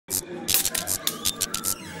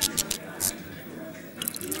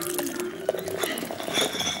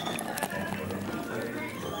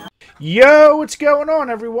Yo, what's going on,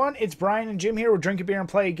 everyone? It's Brian and Jim here with Drink a Beer and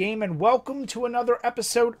Play a Game, and welcome to another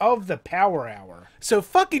episode of the Power Hour. So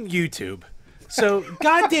fucking YouTube. So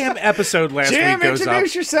goddamn episode last Jim, week goes up.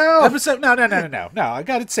 introduce yourself. No. I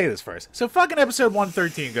gotta say this first. So fucking episode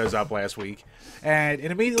 113 goes up last week, and it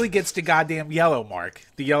immediately gets to goddamn yellow mark,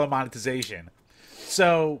 the yellow monetization.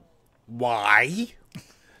 So why?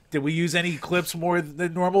 Did we use any clips more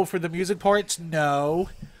than normal for the music parts? No.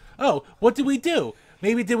 Oh, what did we do?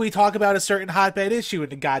 Maybe did we talk about a certain hotbed issue in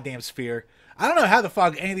the goddamn sphere? I don't know how the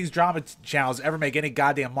fuck any of these drama channels ever make any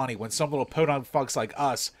goddamn money when some little podunk fucks like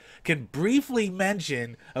us can briefly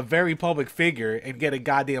mention a very public figure and get a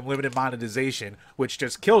goddamn limited monetization, which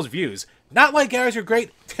just kills views. Not like ours are great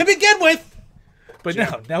to begin with! But Jim.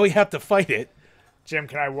 no, now we have to fight it. Jim,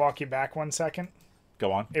 can I walk you back 1 second?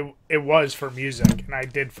 Go on. It was for music, and I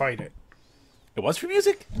did fight it. It was for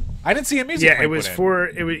music? I didn't see a music. Yeah, it was for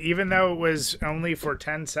it was even though it was only for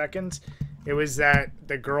 10 seconds. It was that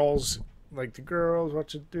the girls watch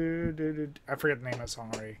it do. I forget the name of the song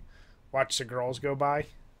already. Watch the girls go by.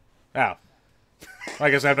 Oh. I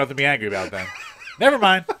guess I have nothing to be angry about then. Never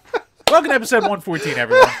mind. Welcome to episode 114,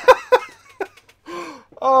 everyone.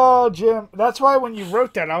 Oh, Jim, that's why when you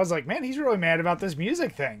wrote that, I was like, man, he's really mad about this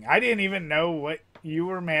music thing. I didn't even know what you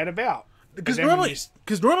were mad about. Because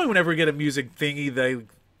normally whenever we get a music thingy,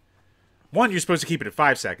 you're supposed to keep it at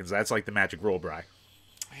 5 seconds. That's like the magic rule, Bri.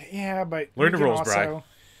 Yeah, but Learn the rules, Bri.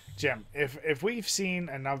 Jim, if we've seen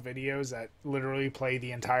enough videos that literally play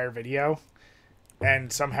the entire video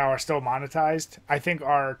and somehow are still monetized, I think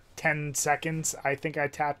our 10 seconds, I think I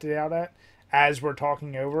tapped it out at as we're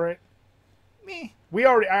talking over it. I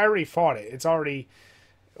already fought it. It's already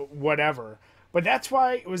whatever. But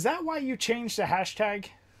was that why you changed the hashtag?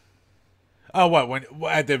 Oh, what?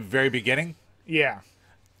 At the very beginning? Yeah.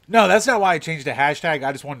 No, that's not why I changed the hashtag.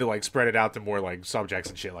 I just wanted to like spread it out to more like subjects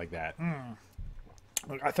and shit like that.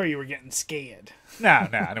 Look, I thought you were getting scared. Nah,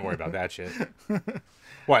 I didn't worry about that shit.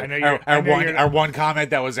 What? I Our one comment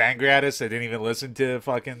that was angry at us that didn't even listen to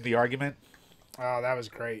fucking the argument? Oh, that was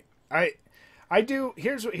great. I do.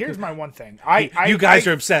 Here's my one thing. You guys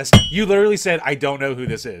are obsessed. You literally said, I don't know who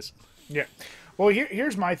this is. Yeah. Well,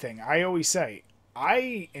 here's my thing. I always say,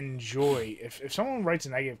 I enjoy if someone writes a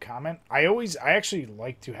negative comment, I actually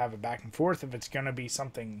like to have a back and forth if it's going to be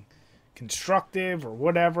something constructive or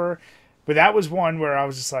whatever. But that was one where I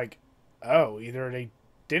was just like, oh, either they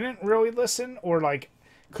didn't really listen or like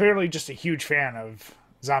clearly just a huge fan of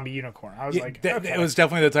Zombie Unicorn. I was like, okay. It was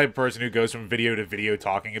definitely the type of person who goes from video to video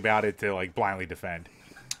talking about it to like blindly defend.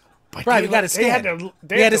 But right, we got to stand.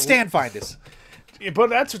 They had to stand find us. But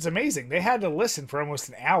that's what's amazing. They had to listen for almost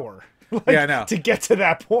an hour. Yeah, I know. To get to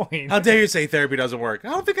that point. How dare you say therapy doesn't work? I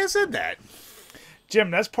don't think I said that.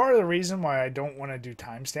 Jim, that's part of the reason why I don't want to do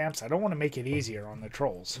timestamps. I don't want to make it easier on the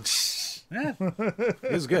trolls. Yeah,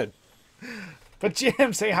 it was good. But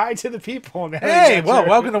Jim, say hi to the people. Now hey,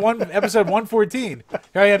 welcome to episode 114. Here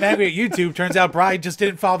I am angry at YouTube. Turns out Brian just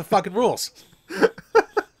didn't follow the fucking rules.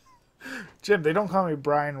 Jim, they don't call me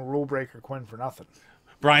Brian Rule Breaker Quinn for nothing.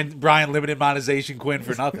 Brian limited monetization Quinn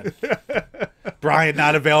for nothing. Brian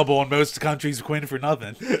not available in most countries Quinn for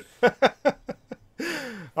nothing.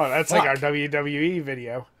 Oh, that's like our WWE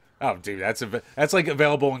video. Oh, dude, that's like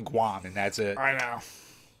available in Guam, and that's it. I know.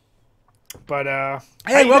 But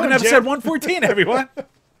hey, welcome to episode 114, everyone.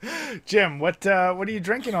 Jim, what are you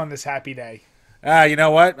drinking on this happy day? You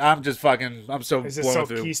know what? I'm so Is this blowing so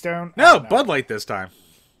through. Keystone? No, Bud Light this time.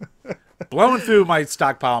 Blowing through my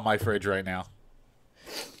stockpile in my fridge right now.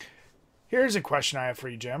 Here's a question I have for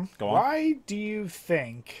you, Jim. Go on. Why do you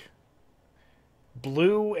think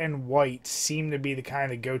blue and white seem to be the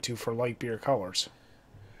kind of go-to for light beer colors?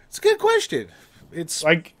 It's a good question. It's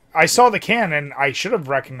like I saw the can and I should have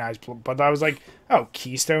recognized, but I was like, "Oh,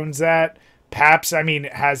 Keystone's that." Pabst, I mean,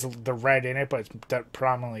 it has the red in it, but it's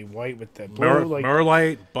predominantly white with the blue. Miller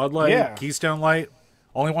Lite, Bud Light, yeah. Keystone Light.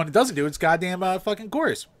 Only one that doesn't do it's goddamn fucking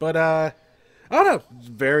Coors. But I don't know. It's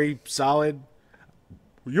very solid.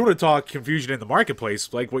 You want to talk confusion in the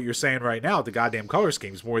marketplace, like what you're saying right now, the goddamn color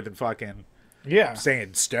schemes more than fucking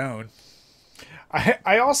saying Stone.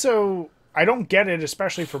 I also don't get it,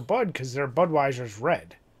 especially for Bud, because their Budweiser's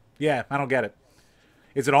red. Yeah, I don't get it.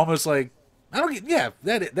 Is it almost like I don't get? Yeah,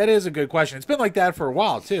 that is a good question. It's been like that for a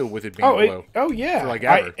while too, with it being blue. Oh yeah, for like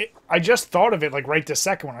ever. I just thought of it like right this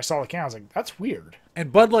second when I saw the can. I was like, that's weird.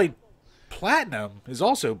 And Bud Light Platinum is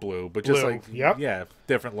also blue, but just blue.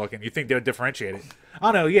 Different looking. You think they would differentiate it?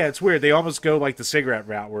 I don't know. Yeah, it's weird. They almost go like the cigarette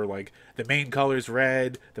route, where like the main color's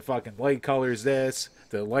red, the fucking light color's this,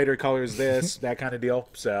 the lighter color's this, that kind of deal.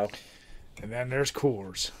 So, and then there's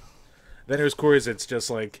Coors. Then there's Coors. It's just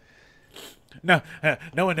like No,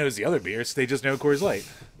 no one knows the other beers. They just know Coors Light.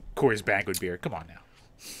 Coors Banquet beer. Come on now.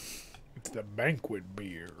 It's the banquet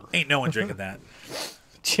beer. Ain't no one drinking that.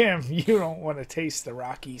 Jim, you don't want to taste the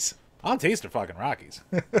Rockies. I'll taste the fucking Rockies.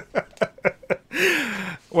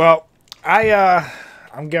 Well,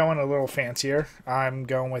 I'm going a little fancier. I'm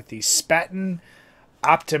going with the Spaten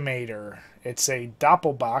Optimator. It's a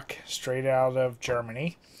Doppelbock straight out of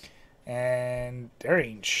Germany. And there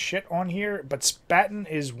ain't shit on here, but Spaten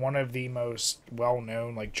is one of the most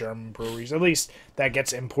well-known like German breweries, at least that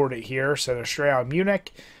gets imported here. So they're straight out of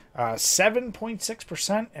Munich.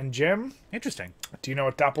 7.6%. And Jim, Interesting. do you know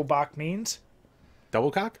what Doppelbock means?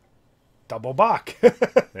 Double cock? Double Bock.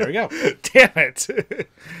 There we go. Damn it.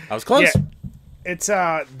 I was close. Yeah. It's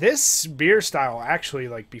this beer style actually,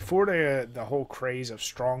 like before the whole craze of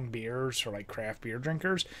strong beers for like craft beer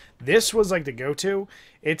drinkers, this was like the go-to.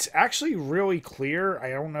 It's actually really clear. I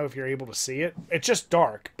don't know if you're able to see it. It's just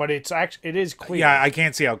dark, but it is clear. Yeah, I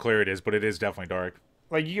can't see how clear it is, but it is definitely dark.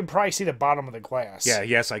 Like you can probably see the bottom of the glass. Yeah,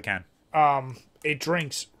 yes, I can. It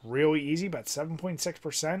drinks really easy, about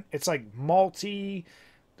 7.6%. It's like malty,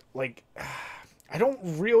 like I don't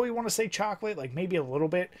really want to say chocolate, like maybe a little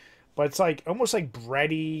bit. But it's like almost like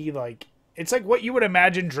bready, like it's like what you would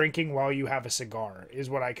imagine drinking while you have a cigar is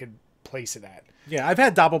what I could place it at. Yeah, I've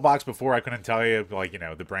had Doppelbocks before. I couldn't tell you, like,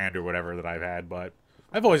 the brand or whatever that I've had, but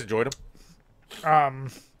I've always enjoyed them.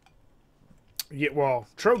 Yeah, well,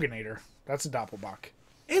 Troganator, that's a Doppelbock.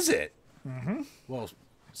 Is it? Mm-hmm. Well,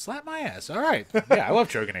 slap my ass. All right. Yeah, I love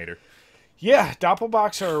Troganator. Yeah,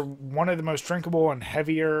 Doppelbocks are one of the most drinkable and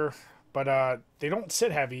heavier, but they don't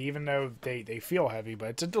sit heavy, even though they feel heavy. But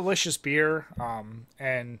it's a delicious beer.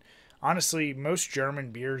 And honestly, most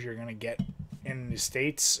German beers you're going to get in the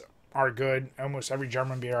States are good. Almost every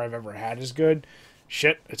German beer I've ever had is good.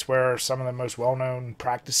 Shit, it's where some of the most well-known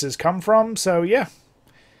practices come from. So, yeah,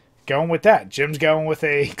 going with that. Jim's going with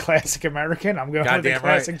a classic American. I'm going with a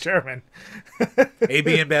classic right. German.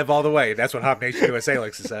 AB and Bev all the way. That's what Hop Nation USA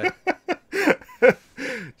likes to say.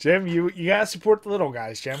 Jim, you got to support the little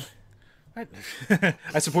guys, Jim.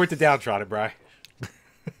 I support the downtrodden, Bri.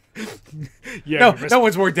 Yeah, no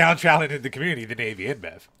one's more downtrodden in the community than AB and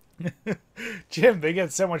Bev. Jim, they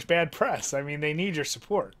get so much bad press. I mean, they need your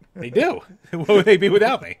support. They do. What would they be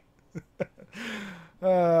without me?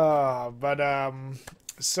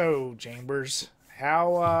 So Chambers,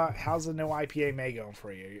 how's the no IPA May going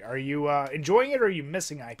for you? Are you enjoying it, or are you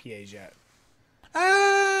missing IPAs yet?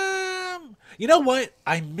 You know what?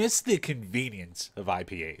 I miss the convenience of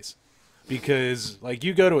IPAs because, like,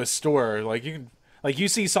 you go to a store, like you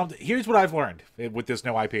see something. Here's what I've learned with this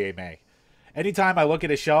no IPA May. Anytime I look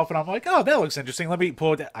at a shelf and I'm like, oh, that looks interesting. Let me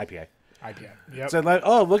pull it. IPA. Yep. So, like,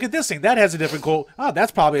 oh, look at this thing. That has a different cool. Oh,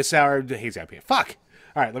 that's probably a sour hazy IPA. Fuck.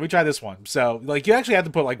 All right, let me try this one. So, like, you actually have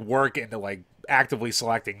to put, like, work into, like, actively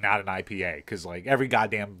selecting not an IPA because, like, every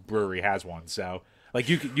goddamn brewery has one. So, like,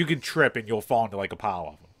 you can trip and you'll fall into, like, a pile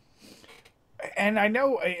of them. And I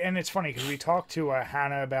know, and it's funny because we talked to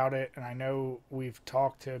Hannah about it, and I know we've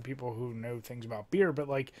talked to people who know things about beer, but,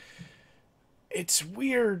 like, it's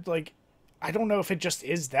weird, like, I don't know if it just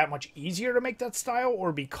is that much easier to make that style,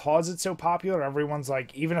 or because it's so popular, everyone's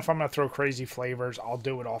like, even if I'm going to throw crazy flavors, I'll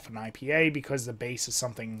do it off an IPA because the base is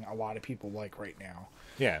something a lot of people like right now.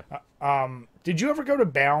 Yeah. Did you ever go to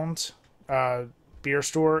Bound beer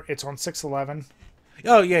store? It's on 611.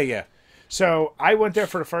 Oh, yeah. So I went there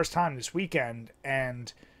for the first time this weekend,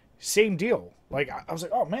 and same deal. Like, I was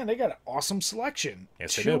like, oh, man, they got an awesome selection.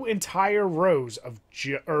 Yes, Two entire rows of,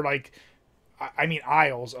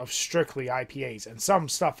 aisles of strictly IPAs and some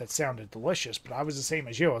stuff that sounded delicious, but I was the same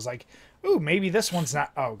as you. I was like, ooh, maybe this one's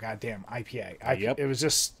not, oh, goddamn, IPA. Yep. It was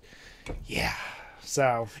just, yeah.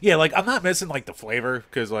 So. Yeah, like, I'm not missing, like, the flavor,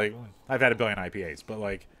 because, like, I've had a billion IPAs, but,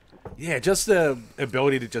 like, yeah, just the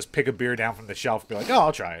ability to just pick a beer down from the shelf and be like, oh,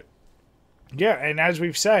 I'll try it. Yeah, and as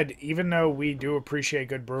we've said, even though we do appreciate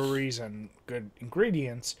good breweries and good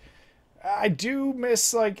ingredients, I do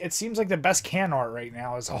miss, like, it seems like the best can art right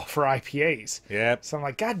now is all for IPAs. Yep. So I'm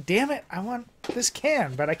like, God damn it, I want this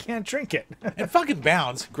can, but I can't drink it. And fucking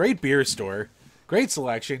Bounds, great beer store, great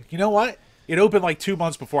selection. You know what? It opened like 2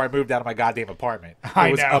 months before I moved out of my goddamn apartment.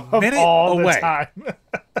 I was know, a minute all away. the time.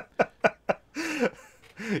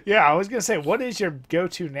 Yeah, I was gonna say, what is your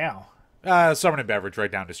go-to now? Summer and Beverage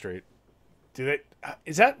right down the street. Do they?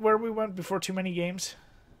 Is that where we went before Too Many Games?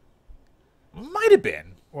 Might have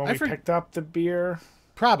been. When we picked up the beer?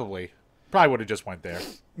 Probably would have just went there.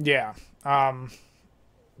 Yeah.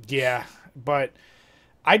 Yeah, but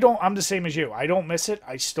I'm the same as you. I don't miss it.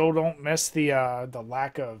 I still don't miss the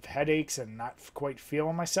lack of headaches and not quite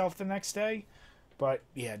feeling myself the next day. But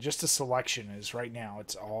yeah, just the selection is right now.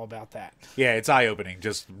 It's all about that. Yeah, it's eye-opening.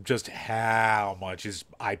 Just how much is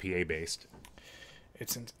IPA based.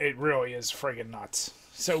 It really is friggin' nuts.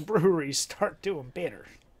 So breweries, start doing better.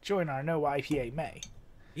 Join our No IPA May.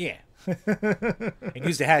 Yeah. And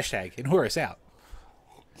use the hashtag and whore us out.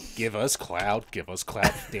 Give us clout,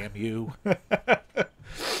 damn you.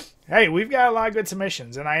 Hey, we've got a lot of good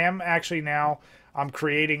submissions, and I am actually now, I'm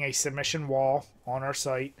creating a submission wall on our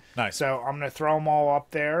site. Nice. So I'm going to throw them all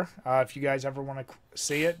up there. If you guys ever want to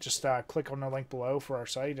see it, just click on the link below for our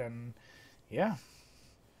site, and yeah.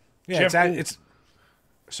 Yeah, Jim, it's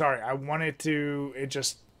sorry, I wanted to,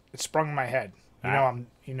 it sprung in my head. I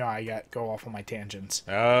go off on my tangents.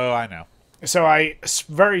 Oh, I know. So I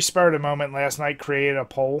very spurred a moment last night created a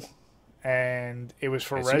poll, and it was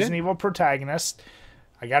for Resident Evil protagonist.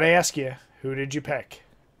 I got to ask you, who did you pick?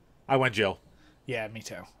 I went Jill. Yeah, me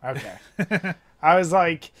too. Okay. I was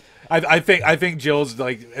like, I think Jill's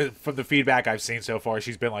like, from the feedback I've seen so far,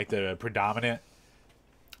 she's been like the predominant.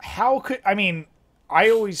 I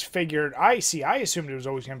always figured, I assumed it was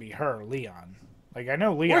always going to be her, Leon. Like, I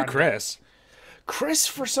know Leon. Or Chris. Chris,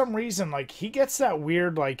 for some reason, like, he gets that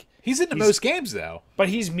weird, like... He's into most games, though. But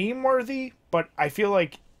he's meme-worthy, but I feel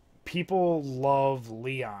like people love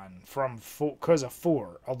Leon because of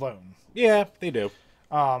 4 alone. Yeah, they do.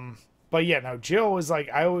 But yeah, no, Jill was like,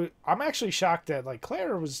 I'm actually shocked that, like,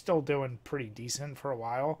 Claire was still doing pretty decent for a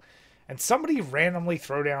while. And somebody randomly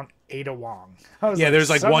throw down Ada Wong. There's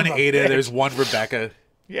like one Ada, there's one Rebecca.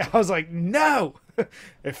 Yeah, I was like, no!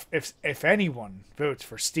 if anyone votes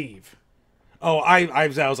for Steve... Oh, I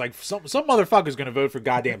was like, some motherfucker's gonna vote for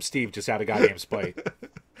goddamn Steve just out of goddamn spite.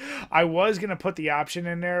 I was gonna put the option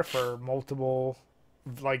in there for multiple,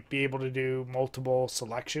 like, be able to do multiple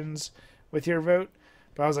selections with your vote,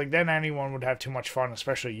 but I was like, then anyone would have too much fun,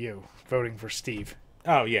 especially you, voting for Steve.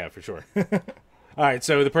 Oh yeah, for sure. All right,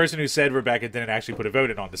 so the person who said Rebecca didn't actually put a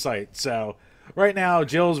vote in on the site. So right now,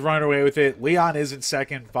 Jill's running away with it. Leon is in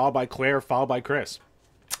second, followed by Claire, followed by Chris.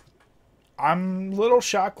 I'm a little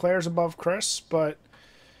shocked Claire's above Chris, but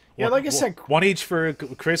yeah, like I said, one each for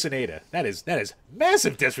Chris and Ada. That is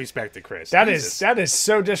massive disrespect to Chris. That is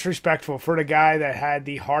so disrespectful for the guy that had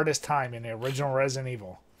the hardest time in the original Resident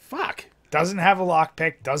Evil. Fuck. Doesn't have a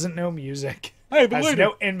lockpick, doesn't know music, has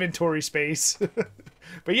no inventory space.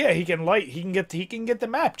 But yeah, he can get the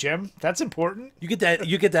map, Jim. That's important. You get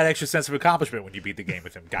that extra sense of accomplishment when you beat the game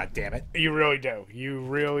with him. God damn it. You really do. You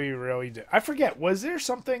really, really do. I forget, was there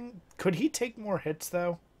something, could he take more hits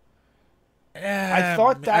though? I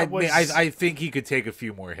thought that was... I think he could take a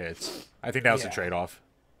few more hits. I think that was the trade-off.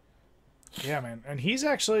 Yeah, man. And he's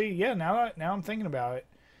actually, now I'm thinking about it.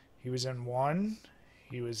 He was in 1.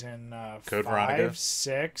 He was in Code 5, Veronica.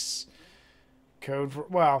 6.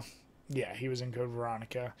 He was in Code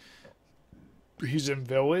Veronica. He's in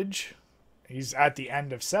Village. He's at the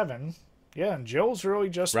end of 7. Yeah, and Jill's really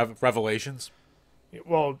just... Revelations?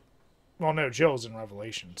 Well, no, Jill's in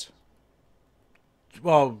Revelations.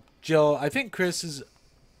 Well, Jill, I think Chris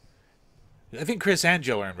and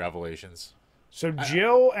Jill are in Revelations. So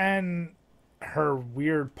Jill and her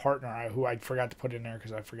weird partner, who I forgot to put in there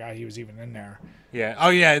because I forgot he was even in there. Yeah. Oh,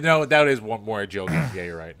 yeah. No, that is one more Jill game. Yeah,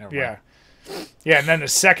 you're right. Never mind. Yeah, and then the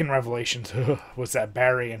second revelation was that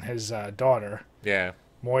Barry and his daughter. Yeah.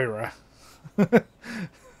 Moira. But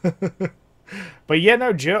yeah,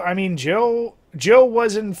 no, Jill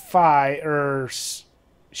was in 5, or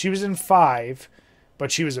she was in 5,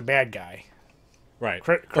 but she was a bad guy. Right.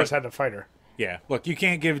 Chris had to fight her. Yeah. Look, you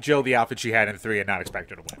can't give Jill the outfit she had in 3 and not expect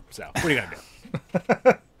her to win. So, what are you going to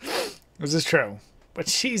do? This is true. But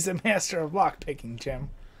she's the master of lockpicking, Jim.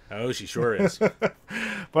 Oh, she sure is.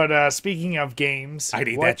 But speaking of games... I'd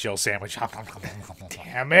eat that Jill sandwich.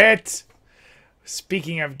 Damn it!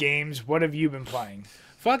 Speaking of games, what have you been playing?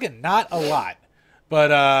 Fucking not a lot.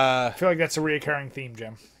 But I feel like that's a reoccurring theme,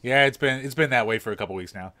 Jim. Yeah, it's been that way for a couple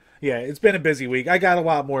weeks now. Yeah, it's been a busy week. I got a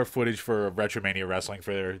lot more footage for Retromania Wrestling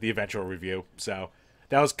for the eventual review. So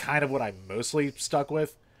that was kind of what I mostly stuck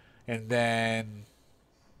with. And then...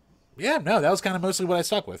 Yeah, no, that was kind of mostly what I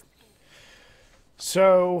stuck with.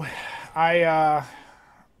 So, I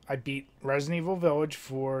beat Resident Evil Village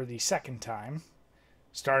for the second time.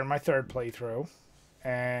 Started my 3rd playthrough.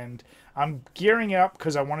 And I'm gearing up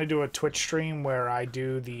because I want to do a Twitch stream where I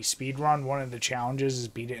do the speed run. One of the challenges is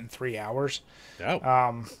beat it in 3 hours.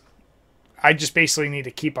 Oh. I just basically need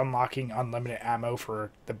to keep unlocking unlimited ammo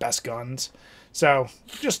for the best guns. So,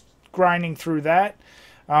 just grinding through that.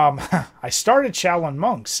 I started Shaolin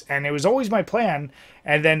Monks, and it was always my plan.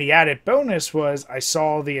 And then the added bonus was I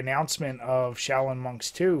saw the announcement of Shaolin Monks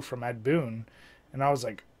 2 from Ed Boon, and I was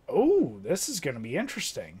like, oh, this is going to be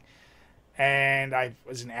interesting. and I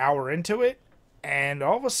was an hour into it, and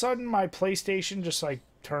all of a sudden my PlayStation just like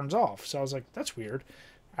turns off. So I was like, that's weird.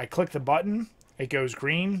 I click the button, it goes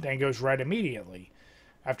green, then it goes red immediately.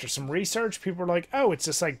 After some research, people were like, oh, it's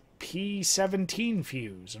just like P17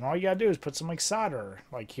 fuse, and all you gotta do is put some like solder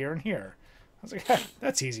like here and here. I was like,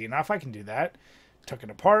 that's easy enough, I can do that. Took it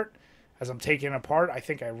apart. As I'm taking it apart, I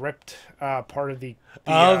think I ripped part of the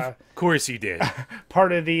of course you did.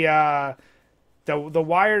 part of the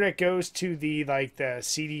wire that goes to the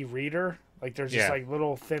CD reader. Like there's just like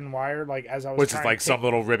little thin wire. Like as I was, which is like some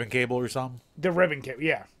little ribbon cable or something. The ribbon cable,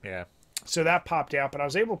 yeah. Yeah. So that popped out, but I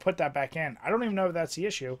was able to put that back in. I don't even know if that's the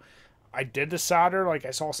issue. I did the solder like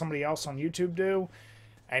I saw somebody else on YouTube do,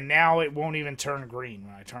 and now it won't even turn green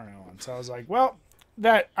when I turn it on. So I was like, well,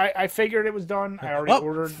 that I figured it was done. I already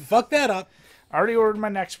ordered. Fuck that up. I already ordered my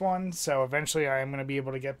next one, so eventually I am going to be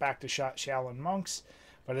able to get back to Shaolin Monks.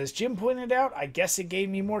 But as Jim pointed out, I guess it gave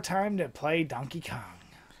me more time to play Donkey Kong.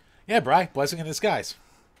 Yeah, Bri, blessing in disguise.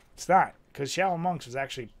 It's not, because Shaolin Monks was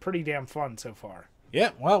actually pretty damn fun so far.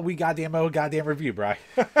 Yeah, well, we goddamn review, Bri.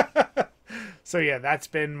 So yeah, that's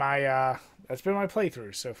been my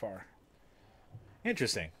playthrough so far.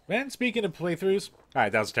 Interesting. And speaking of playthroughs, all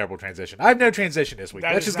right, that was a terrible transition. I have no transition this week.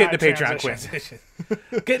 That Let's is just get into not a Patreon transition.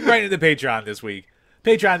 transition. Getting right into Patreon this week.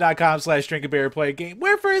 Patreon.com/DrinkABeerandPlayAGame,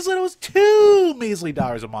 where for as little as $2 measly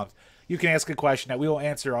a month, you can ask a question that we will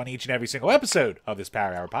answer on each and every single episode of this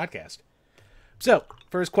Power Hour podcast. So,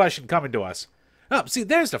 first question coming to us. Oh, see,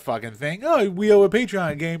 there's the fucking thing. Oh, we owe a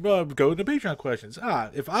Patreon game. Go to Patreon questions.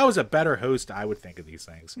 If I was a better host, I would think of these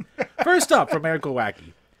things. First up, from Eric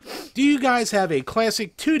Wacky. Do you guys have a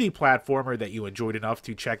classic 2D platformer that you enjoyed enough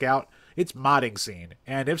to check out its modding scene?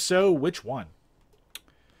 And if so, which one?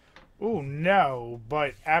 Ooh, no.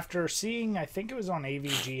 But after seeing, I think it was on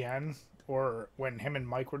AVGN, or when him and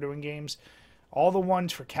Mike were doing games, all the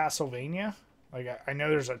ones for Castlevania, like I know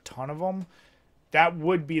there's a ton of them, that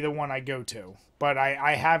would be the one I go to. But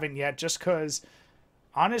I haven't yet, just because,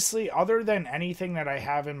 honestly, other than anything that I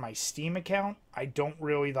have in my Steam account, I don't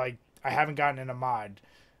really, I haven't gotten in a mod.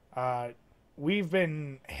 We've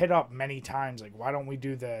been hit up many times, like, why don't we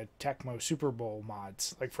do the Tecmo Super Bowl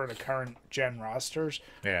mods, like, for the current gen rosters?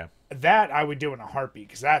 Yeah. That I would do in a heartbeat,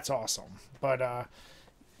 because that's awesome. But,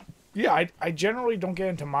 yeah, I generally don't get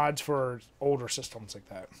into mods for older systems like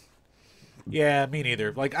that. Yeah, me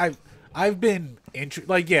neither. Like, I've been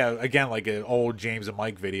again, like an old James and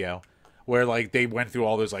Mike video where like they went through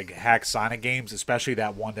all those like hack Sonic games, especially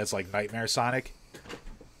that one that's like Nightmare Sonic,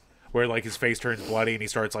 where like his face turns bloody and he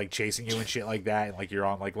starts like chasing you and shit like that, and like you're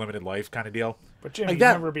on like limited life kind of deal. But Jim, like you'll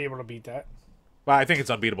never be able to beat that. Well, I think it's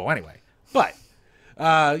unbeatable anyway. But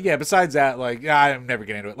yeah, besides that, like I'm never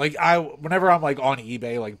getting into it. Like whenever I'm like on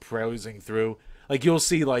eBay, like browsing through, like you'll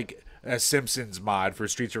see like a Simpsons mod for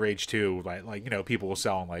Streets of Rage 2, like you know, people will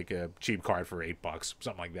sell like a cheap card for $8,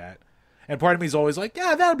 something like that. And part of me is always like,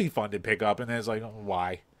 yeah, that'd be fun to pick up. And then it's like, oh,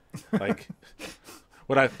 why? Like,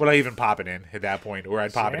 would I even pop it in at that point, or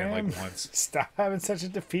I'd pop it in like once? Stop having such a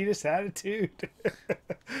defeatist attitude.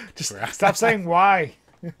 Just stop saying why.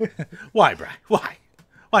 Why, Brian? Why?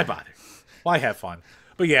 Why bother? Why have fun?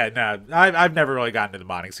 But yeah, no, I've never really gotten to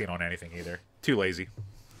the modding scene on anything either. Too lazy.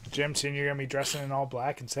 Jim, soon you're going to be dressing in all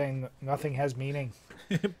black and saying that nothing has meaning.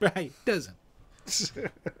 Right, doesn't.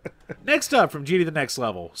 Next up, from G to the Next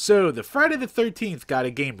Level. So, the Friday the 13th got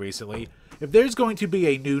a game recently. If there's going to be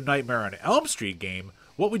a new Nightmare on Elm Street game,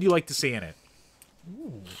 what would you like to see in it?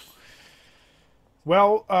 Ooh.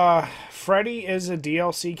 Well, Freddy is a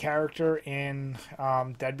DLC character in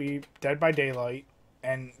Dead by Daylight,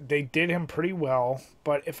 and they did him pretty well.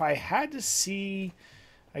 But if I had to see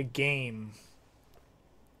a game...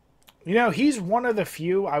 You know, he's one of the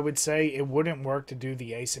few, I would say, it wouldn't work to do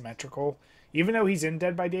the asymmetrical. Even though he's in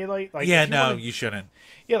Dead by Daylight. Like, yeah, no, you shouldn't.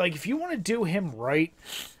 Yeah, like, if you want to do him right,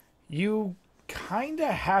 you kind of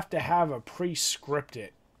have to have a pre-scripted.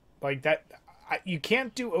 Like, that... you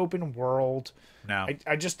can't do open world. No.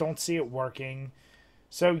 I just don't see it working.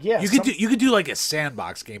 So, yeah. You could do, like, a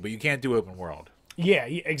sandbox game, but you can't do open world. Yeah,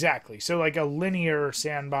 exactly. So, like, a linear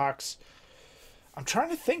sandbox. I'm trying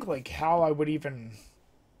to think, like, how I would even...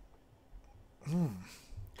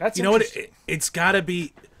 That's you know what? It's gotta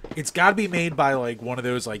be made by like one of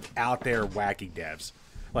those like out there wacky devs,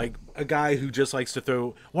 like a guy who just likes to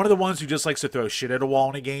throw one of the ones who just likes to throw shit at a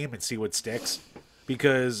wall in a game and see what sticks.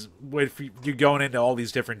 Because if you're going into all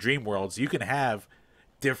these different dream worlds, you can have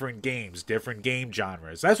different games, different game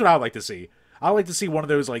genres. That's what I would like to see. I like to see one of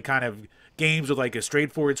those like kind of games with like a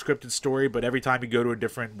straightforward scripted story, but every time you go to a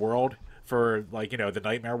different world for like, you know, the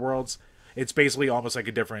nightmare worlds, it's basically almost like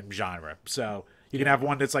a different genre. So You can have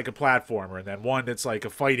one that's like a platformer, and then one that's like a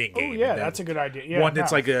fighting game. Oh yeah, and then that's a good idea. Yeah, one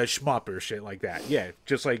that's like a shmup or shit like that. Yeah,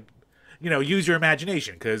 just like, use your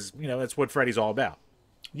imagination, because that's what Freddy's all about.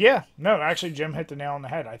 Yeah, no, actually, Jim hit the nail on the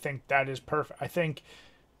head. I think that is perfect. I think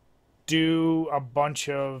do a bunch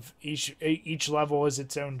of each level is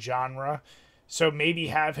its own genre. So maybe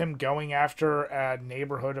have him going after a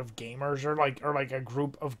neighborhood of gamers or like a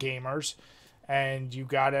group of gamers, and you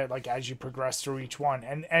gotta like as you progress through each one.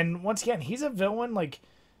 And once again, he's a villain. Like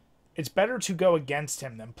it's better to go against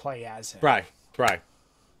him than play as him. Right.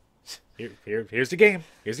 Here's the game.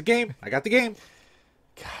 Here's the game. I got the game.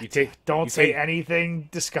 God, don't say anything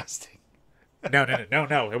disgusting. No.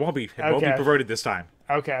 It won't be. It won't be perverted this time.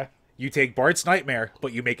 Okay. You take Bart's nightmare,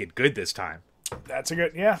 but you make it good this time. That's a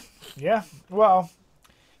good, yeah. Well,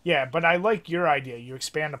 yeah, but I like your idea. You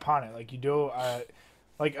expand upon it, like you do,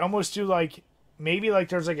 like almost do like maybe like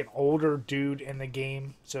there's like an older dude in the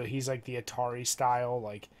game, so he's like the Atari style,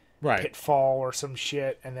 like Pitfall or some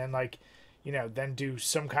shit, and then like then do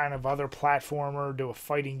some kind of other platformer, do a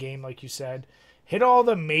fighting game like you said. Hit all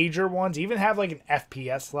the major ones, even have like an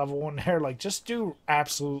FPS level in there, like just do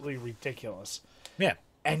absolutely ridiculous. Yeah.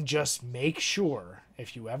 And just make sure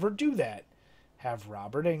if you ever do that, have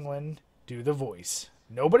Robert Englund do the voice.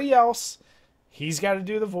 Nobody else. He's got to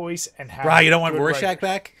do the voice and have. Right, you don't want Rorschach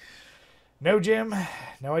back? No, Jim.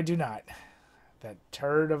 No, I do not. That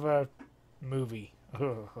turd of a movie.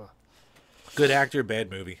 Good actor, bad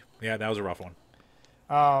movie. Yeah, that was a rough one.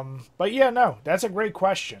 But yeah, no, that's a great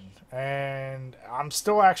question, and I'm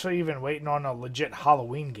still actually even waiting on a legit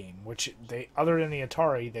Halloween game, which they, other than the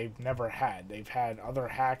Atari, they've never had. They've had other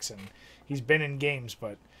hacks, and he's been in games,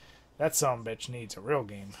 but that sumbitch needs a real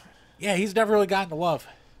game. Yeah, he's never really gotten the love.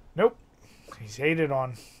 Nope, he's hated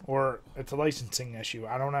on, or it's a licensing issue.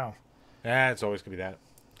 I don't know. Yeah, it's always gonna be that.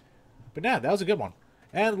 But no, that was a good one.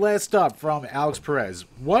 And last up from Alex Perez,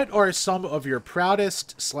 what are some of your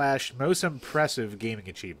proudest / most impressive gaming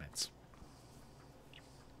achievements?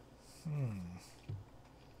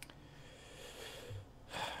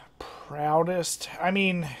 Proudest? I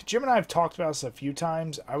mean, Jim and I have talked about this a few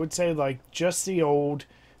times. I would say like just the old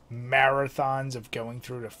marathons of going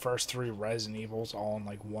through the first 3 Resident Evils all in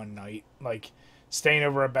like one night. Like staying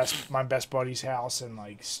over at my best buddy's house and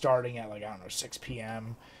like starting at like, I don't know, 6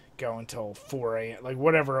 p.m., going till 4 a.m., like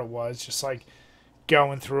whatever it was, just like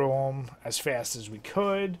going through them as fast as we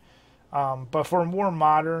could. But for more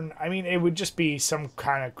modern, I mean, it would just be some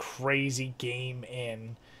kind of crazy game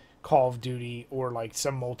in Call of Duty or like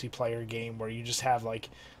some multiplayer game where you just have like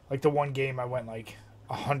the one game I went like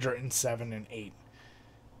 107 and 8,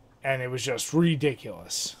 and it was just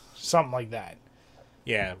ridiculous, something like that.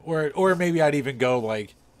 Yeah, or maybe I'd even go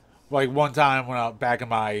like one time when I was back in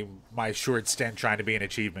my short stint trying to be an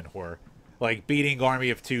achievement whore, like beating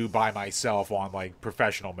Army of 2 by myself on like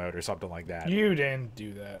professional mode or something like that. You didn't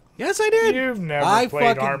do that. Yes, I did. You've never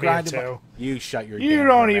played Army of 2. You shut your. You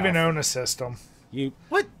don't even own a system. You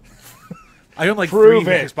what? I own like Prove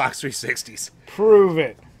 3 it. Xbox 360s. Prove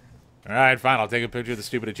it. All right, fine. I'll take a picture of the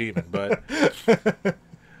stupid achievement, but.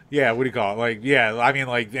 Yeah, what do you call it? Like, yeah, I mean,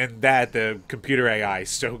 like, in that, the computer AI is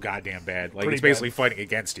so goddamn bad. Like, Pretty it's basically bad. fighting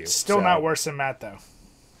against you. Still not worse than Matt, though.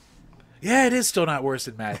 Yeah, it is still not worse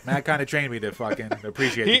than Matt. Matt kind of trained me to fucking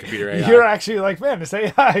appreciate the computer AI. You're actually like, man, this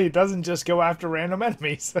AI doesn't just go after random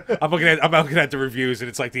enemies. I'm looking at the reviews, and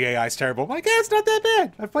it's like the AI is terrible. I'm like, yeah, it's not that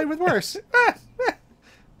bad. I've played with worse.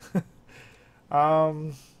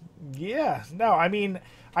 Yeah. No, I mean,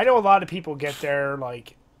 I know a lot of people get there,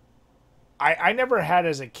 like, I never had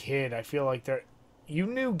as a kid. I feel like you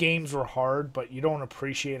knew games were hard, but you don't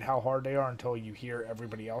appreciate how hard they are until you hear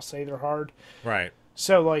everybody else say they're hard. Right.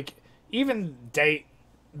 So, like, even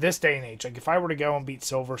this day and age, like, if I were to go and beat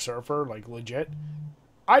Silver Surfer, like, legit,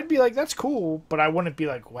 I'd be like, that's cool, but I wouldn't be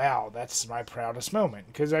like, wow, that's my proudest moment,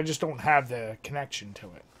 because I just don't have the connection to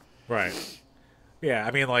it. Right. Yeah, I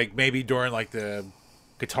mean, like, maybe during, like, the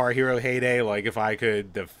Guitar Hero heyday, like if I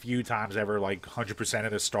could the few times ever like 100%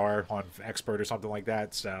 of the star on expert or something like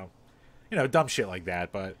that, so dumb shit like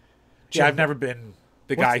that. But yeah, I've never been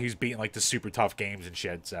the guy who's beating like the super tough games and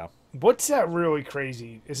shit. So what's that really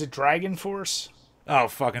crazy? Is it Dragon Force? Oh,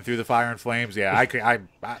 fucking Through the Fire and Flames. Yeah,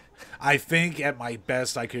 I think at my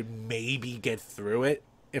best I could maybe get through it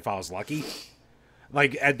if I was lucky.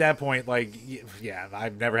 Like, at that point, like, yeah,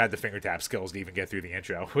 I've never had the finger tap skills to even get through the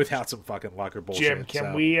intro without some fucking luck or bullshit. Jim,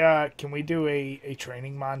 can we do a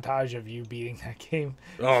training montage of you beating that game?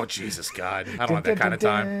 Oh, Jesus, God. I don't have that kind of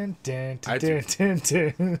time.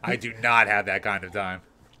 I do not have that kind of time.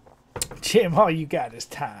 Jim, all you got is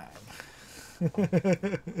time.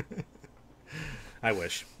 I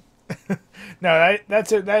wish. No,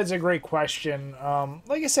 that's a great question.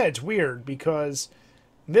 Like I said, it's weird because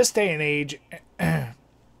this day and age,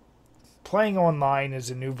 playing online is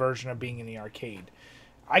a new version of being in the arcade.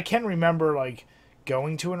 I can remember like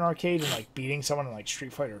going to an arcade and like beating someone in like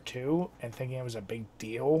Street Fighter 2 and thinking it was a big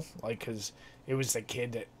deal, like because it was the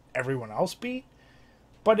kid that everyone else beat.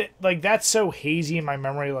 But it, like that's so hazy in my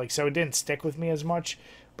memory, like so it didn't stick with me as much.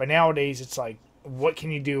 But nowadays it's like, what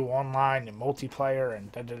can you do online and multiplayer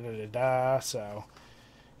and da da da da da. So,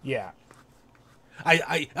 yeah.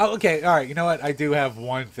 Okay, all right. You know what? I do have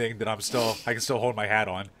one thing that I can still hold my hat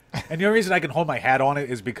on, and the only reason I can hold my hat on it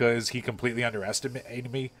is because he completely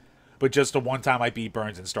underestimated me. But just the one time I beat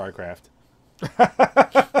Burns in StarCraft.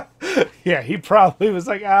 Yeah, he probably was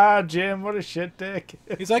like, ah, Jim, what a shit dick.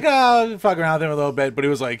 He's like, oh, fuck around with him a little bit, but he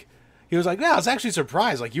was like, yeah, I was actually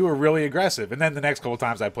surprised. Like, you were really aggressive. And then the next couple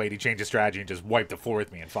times I played, he changed his strategy and just wiped the floor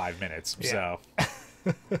with me in 5 minutes. Yeah.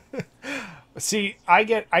 So, see, I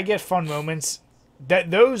get fun moments.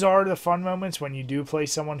 Those are the fun moments when you do play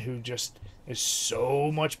someone who just is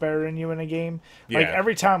so much better than you in a game. Yeah. Like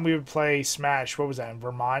every time we would play Smash, what was that in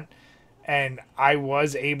Vermont, and I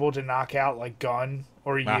was able to knock out like Gunn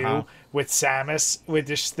or you with Samus with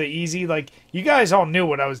just the easy, like, you guys all knew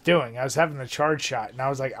what I was doing. I was having the charge shot and I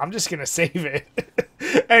was like, I'm just gonna save it.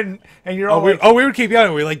 and you're all like, we would keep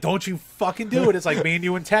yelling. We were like, don't you fucking do it. It's like me and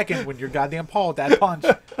you and Tekken when you're goddamn Paul with that punch.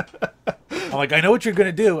 I'm like, I know what you're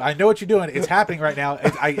gonna do. I know what you're doing. It's happening right now.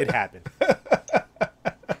 It happened.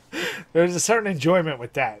 There's a certain enjoyment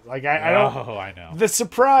with that. Like I don't. Oh, I know. The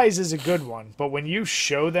surprise is a good one, but when you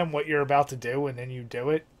show them what you're about to do and then you do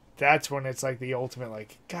it, that's when it's like the ultimate.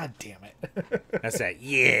 Like, God damn it. That's that.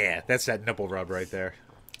 Yeah, that's that nipple rub right there.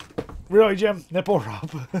 Really, Jim? Nipple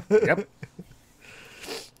rub. Yep.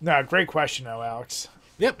 No, great question, though, Alex.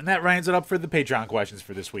 Yep, and that rounds it up for the Patreon questions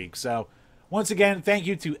for this week. So, once again, thank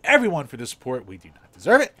you to everyone for the support. We do not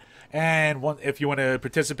deserve it. And if you want to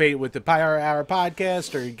participate with the Power Hour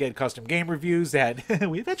podcast or get custom game reviews that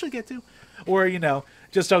we eventually get to, or,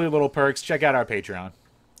 just other little perks, check out our Patreon.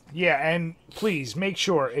 Yeah, and please make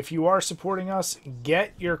sure, if you are supporting us,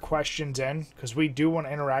 get your questions in, because we do want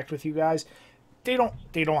to interact with you guys. They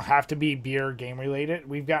don't have to be beer game related.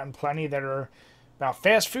 We've gotten plenty that are about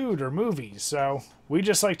fast food or movies, so we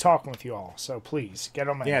just like talking with you all. So please get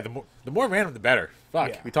them in. Yeah, the more random, the better. Fuck,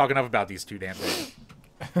 yeah. We talk enough about these two damn things.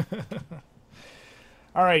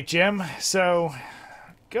 All right, Jim. So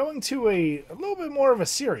going to a little bit more of a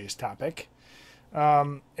serious topic.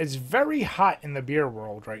 It's very hot in the beer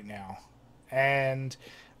world right now, and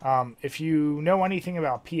if you know anything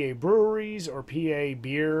about PA breweries or PA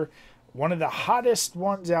beer, one of the hottest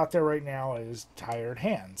ones out there right now is Tired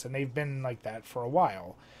Hands, and they've been like that for a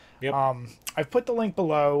while. Yep. I've put the link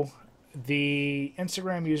below. The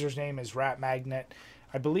Instagram user's name is Rat Magnet.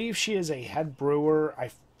 I believe she is a head brewer.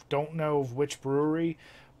 I don't know of which brewery,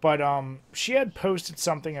 but she had posted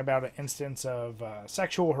something about an instance of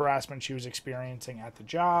sexual harassment she was experiencing at the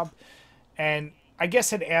job, and I guess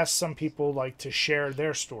had asked some people like to share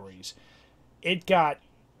their stories. It got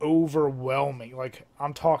overwhelming. Like,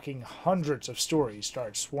 I'm talking hundreds of stories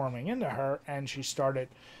started swarming into her, and she started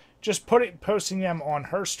just posting them on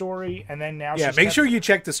her story, and then now make sure you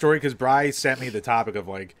check the story, because Bri sent me the topic of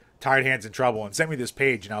like Tired Hands in Trouble and sent me this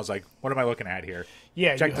page, and I was like, what am I looking at here?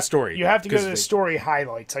 Yeah, check the story. You have to go to the story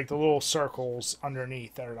highlights, like the little circles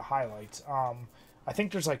underneath that are the highlights. I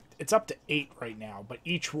think there's like, it's up to 8 right now, but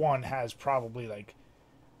each one has probably like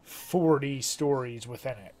 40 stories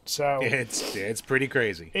within it. So it's pretty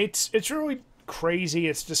crazy. It's really crazy.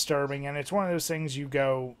 It's disturbing, and it's one of those things you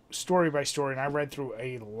go story by story. And I read through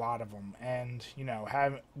a lot of them, and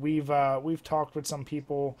we've talked with some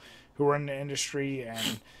people who are in the industry,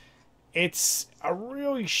 and it's a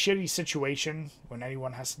really shitty situation when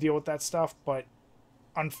anyone has to deal with that stuff. But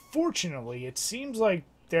unfortunately, it seems like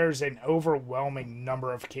there's an overwhelming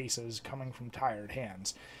number of cases coming from Tired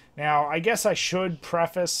Hands. Now, I guess I should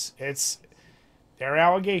preface, they're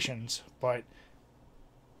allegations, but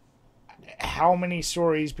how many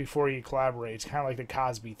stories before you collaborate? It's kind of like the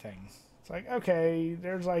Cosby thing. It's like, okay,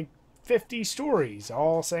 there's like 50 stories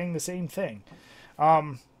all saying the same thing.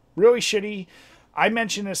 Really shitty. I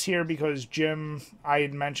mention this here because Jim, I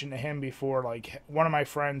had mentioned to him before, like one of my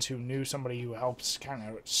friends who knew somebody who helps kind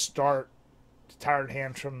of start Tired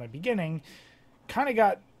Hands from the beginning, kind of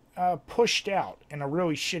got pushed out in a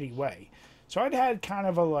really shitty way. So I'd had kind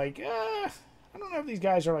of a like, I don't know if these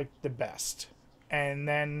guys are like the best. And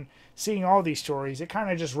then seeing all these stories, it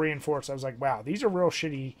kind of just reinforced. I was like, wow, these are real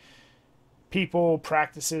shitty people,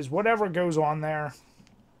 practices, whatever goes on there.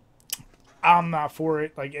 I'm not for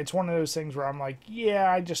it. Like, it's one of those things where I'm like,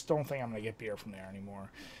 yeah, I just don't think I'm going to get beer from there anymore.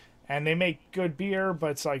 and they make good beer,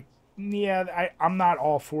 but it's like, yeah, I'm not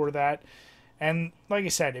all for that. And like I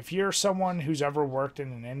said, if you're someone who's ever worked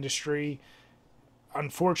in an industry,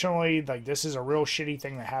 unfortunately, like, this is a real shitty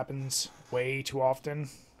thing that happens way too often.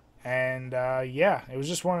 And yeah, it was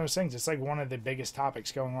just one of those things. It's like one of the biggest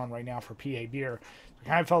topics going on right now for PA beer. I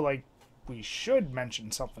kind of felt like we should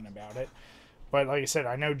mention something about it. But like I said,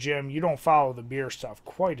 I know, Jim, you don't follow the beer stuff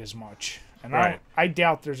quite as much. And Right. I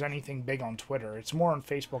doubt there's anything big on Twitter. It's more on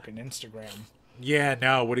Facebook and Instagram. Yeah,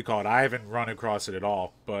 no, what do you call it? I haven't run across it at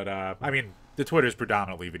all. But, I mean, the Twitter's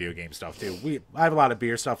predominantly video game stuff, too. I have a lot of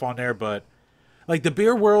beer stuff on there, but, like, the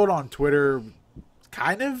beer world on Twitter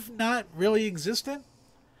kind of not really existent.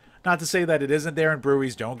 Not to say that it isn't there and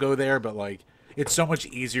breweries don't go there, but, like, it's so much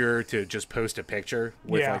easier to just post a picture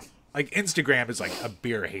with, Yeah. like, Instagram is, like, a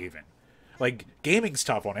beer haven. Like, gaming's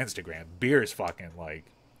tough on Instagram. Beer's fucking, like,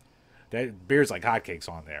 that beer's like hotcakes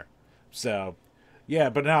on there. So, yeah,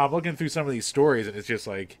 but now I'm looking through some of these stories, and it's just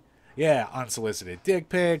like, yeah, unsolicited dick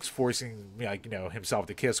pics, forcing, like, himself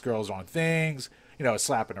to kiss girls on things, a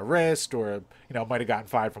slap in the wrist, or, might have gotten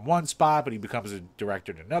fired from one spot, but he becomes a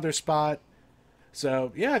director in another spot.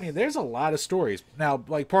 So, yeah, I mean, there's a lot of stories. Now,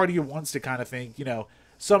 like, part of you wants to kind of think,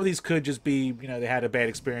 some of these could just be, they had a bad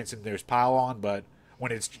experience and there's pile on, but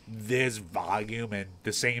when it's this volume and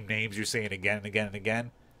the same names you're saying again and again and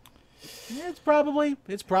again, yeah, it's probably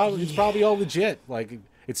all legit. Like,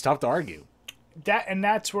 it's tough to argue.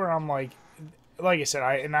 That's where I'm like I said,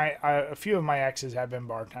 I a few of my exes have been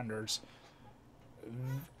bartenders.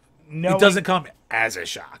 It doesn't come as a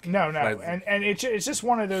shock. No, Like, and it's just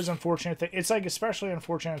one of those unfortunate things. It's like especially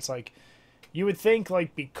unfortunate. It's like you would think,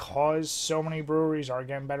 like, because so many breweries are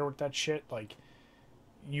getting better with that shit, like,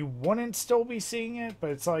 you wouldn't still be seeing it, but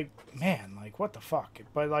it's like, man, like, what the fuck?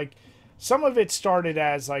 But like, some of it started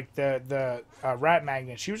as like the Rat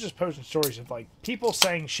Magnet. She was just posting stories of like people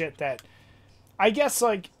saying shit that I guess,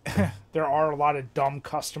 like, there are a lot of dumb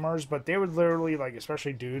customers, but they would literally, like,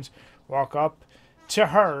 especially dudes, walk up to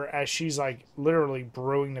her as she's like literally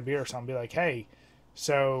brewing the beer or something, be like, hey,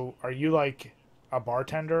 so are you like a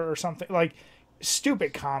bartender or something? Like,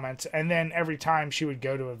 stupid comments. And then every time she would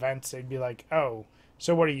go to events, they'd be like, oh,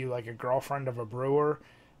 so what are you, like a girlfriend of a brewer?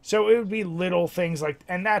 So it would be little things like,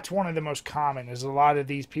 and that's one of the most common, is a lot of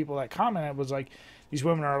these people that commented was like, these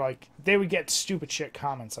women are like, they would get stupid shit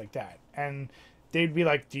comments like that. And they'd be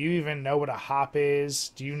like, do you even know what a hop is?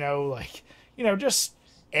 Do you know, like, just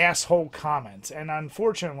asshole comments. And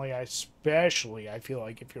unfortunately, I feel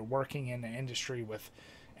like if you're working in the industry with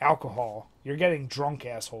alcohol, you're getting drunk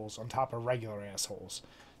assholes on top of regular assholes.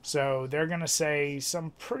 So they're going to say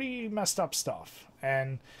some pretty messed up stuff.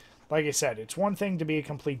 And like I said, it's one thing to be a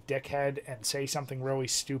complete dickhead and say something really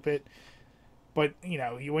stupid. But,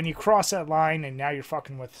 when you cross that line and now you're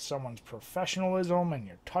fucking with someone's professionalism and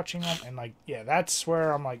you're touching them, and, like, yeah, that's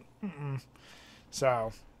where I'm like,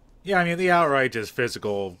 So. Yeah, I mean, the outright just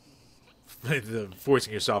physical, the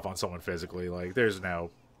forcing yourself on someone physically, like, there's no.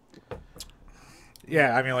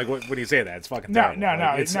 Yeah, I mean, like, what do you say that? It's fucking terrible.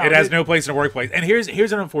 No. It has no place in a workplace. And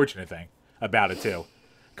here's an unfortunate thing about it, too.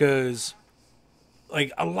 Because,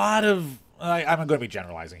 like, a lot of. I'm going to be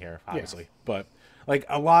generalizing here, obviously. Yeah. But, like,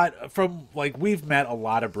 a lot from. Like, we've met a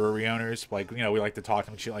lot of brewery owners. Like, we like to talk to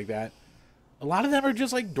them and shit like that. A lot of them are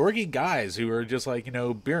just, like, dorky guys who are just, like,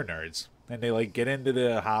 beer nerds. And they, like, get into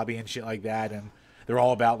the hobby and shit like that. And they're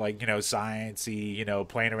all about, like, science-y,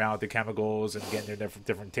 playing around with the chemicals and getting their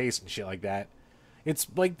different tastes and shit like that. It's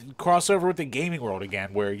like crossover with the gaming world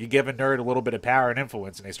again, where you give a nerd a little bit of power and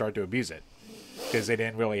influence, and they start to abuse it because they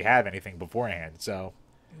didn't really have anything beforehand. So,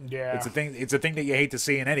 yeah, it's a thing. It's a thing that you hate to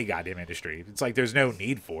see in any goddamn industry. It's like there's no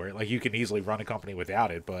need for it. Like, you can easily run a company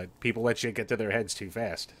without it, but people let shit get to their heads too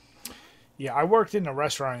fast. Yeah, I worked in the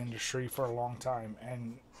restaurant industry for a long time,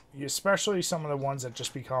 and especially some of the ones that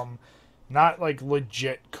just become not like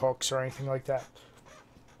legit cooks or anything like that.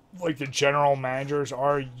 Like, the general managers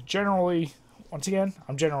are generally. Once again,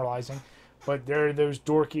 I'm generalizing, but they're those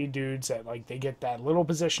dorky dudes that, like, they get that little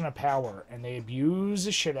position of power and they abuse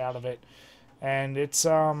the shit out of it. And it's,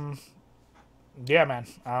 yeah, man.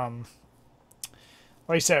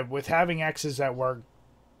 Like I said, with having exes that were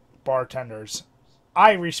bartenders,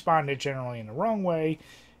 I responded generally in the wrong way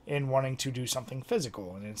in wanting to do something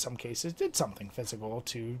physical. And in some cases, did something physical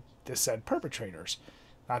to the said perpetrators.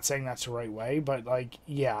 Not saying that's the right way, but, like,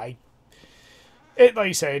 yeah, like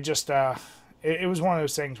you say, it just, it was one of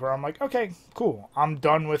those things where I'm like, okay, cool. I'm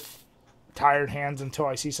done with tired hands until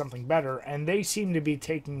I see something better. And they seem to be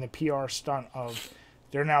taking the PR stunt of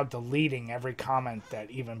they're now deleting every comment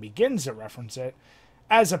that even begins to reference it,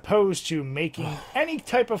 as opposed to making any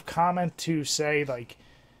type of comment to say, like,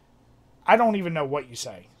 I don't even know what you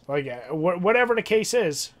say. Like, whatever the case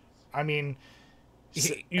is, I mean,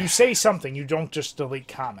 you say something. You don't just delete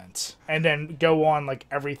comments and then go on like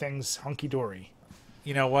everything's hunky dory.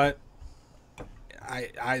 You know what?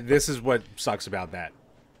 This is what sucks about that.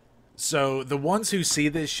 So the ones who see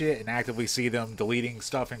this shit and actively see them deleting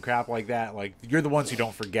stuff and crap like that, like, you're the ones who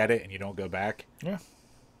don't forget it and you don't go back. Yeah.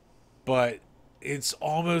 But it's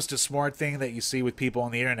almost a smart thing that you see with people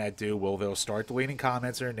on the internet do. Well, they'll start deleting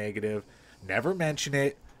comments that are negative, never mention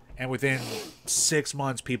it, and within 6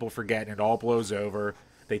 months, people forget and it all blows over.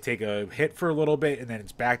 They take a hit for a little bit and then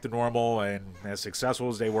it's back to normal and as successful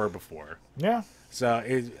as they were before. Yeah. So,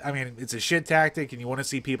 it's a shit tactic and you want to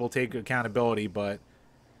see people take accountability, but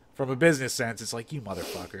from a business sense, it's like, you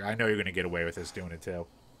motherfucker, I know you're going to get away with this doing it too.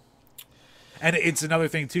 And it's another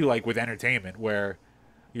thing too, like with entertainment, where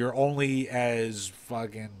you're only as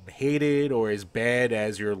fucking hated or as bad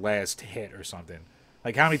as your last hit or something.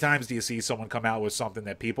 Like, how many times do you see someone come out with something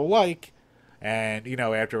that people like, and, you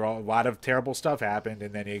know, after a lot of terrible stuff happened,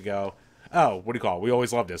 and then you go, oh, what do you call it? We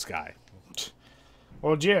always love this guy.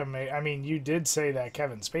 Well, Jim, I mean, you did say that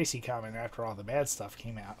Kevin Spacey comment after all the bad stuff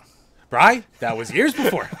came out. Bri, that was years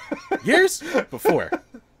before. Years before.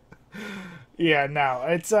 Yeah, no,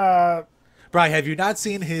 it's, Bri, have you not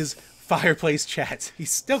seen his fireplace chats?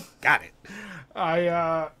 He's still got it.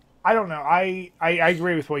 I don't know. I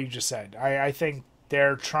agree with what you just said. I think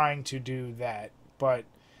they're trying to do that, but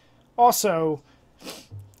also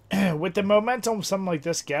with the momentum something like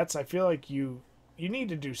this gets, I feel like you need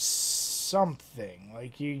to do something.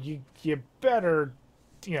 Like you better,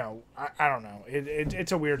 you know, I don't know.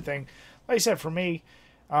 It's a weird thing. Like I said, for me,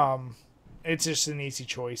 it's just an easy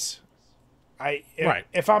choice.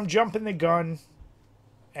 If I'm jumping the gun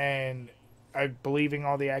and I'm believing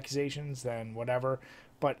all the accusations, then whatever.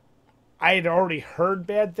 But I had already heard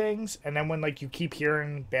bad things, and then when like you keep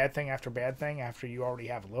hearing bad thing after you already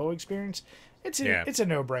have a little experience, it's a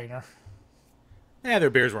no-brainer. Yeah,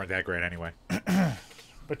 their beers weren't that great anyway.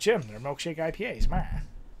 But Jim, they're milkshake IPAs, man.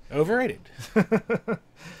 Overrated.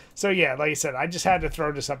 So yeah, like I said, I just had to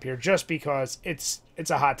throw this up here just because it's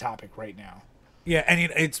a hot topic right now. Yeah, and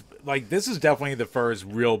it's like, this is definitely the first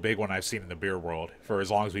real big one I've seen in the beer world for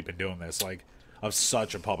as long as we've been doing this, like, of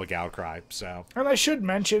such a public outcry. So, and I should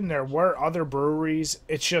mention there were other breweries.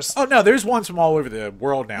 It's just, oh no, there's ones from all over the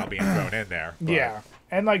world now being thrown in there. But, yeah,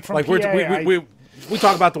 and like from like PA, we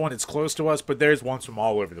talk about the one that's close to us, but there's ones from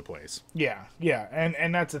all over the place. Yeah,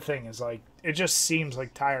 and that's the thing is like it just seems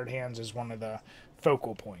like Tired Hands is one of the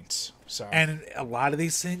focal points. So, and a lot of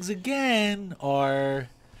these things again are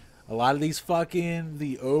a lot of these fucking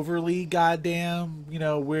the overly goddamn, you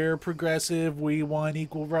know, we're progressive, we want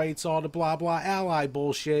equal rights, all the blah blah ally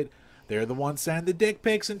bullshit. They're the ones sending the dick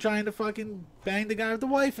pics and trying to fucking bang the guy with the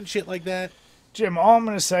wife and shit like that. Jim, all I'm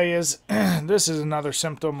gonna say is this is another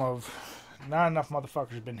symptom of not enough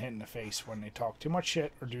motherfuckers been hit in the face when they talk too much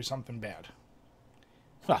shit or do something bad.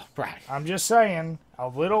 Well, right. I'm just saying, a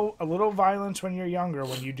little violence when you're younger,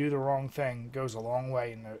 when you do the wrong thing, goes a long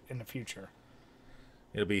way in the future.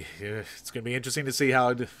 It's gonna be interesting to see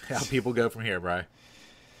how people go from here, bro.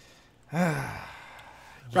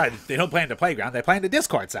 Right, they don't play in the playground; they play in the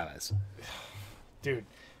Discord servers. Dude,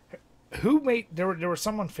 who made there was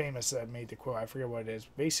someone famous that made the quote. I forget what it is.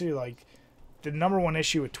 Basically, like the #1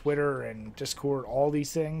 issue with Twitter and Discord, all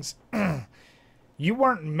these things. You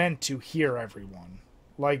weren't meant to hear everyone.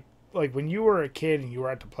 Like when you were a kid and you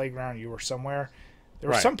were at the playground, you were somewhere. There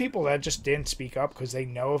were some people that just didn't speak up because they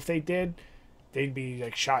know if they did, they'd be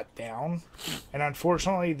like shot down. And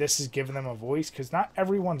unfortunately, this has given them a voice because not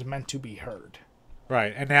everyone's meant to be heard.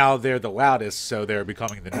 Right, and now they're the loudest, so they're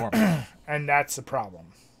becoming the norm. And that's the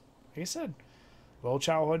problem. Like I said, little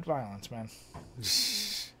childhood violence, man.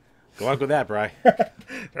 Good luck with that, Bri.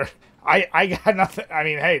 I got nothing. I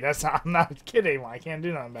mean, hey, I'm not kidding. I can't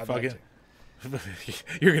do nothing about that.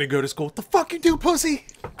 You're gonna go to school. What the fuck you do, pussy?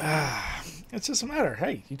 It's just a matter.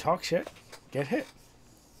 Hey, you talk shit, get hit.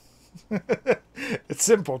 It's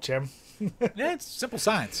simple, Jim. Yeah, it's simple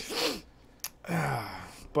science.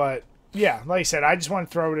 But yeah, like I said, I just want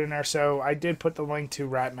to throw it in there. So I did put the link to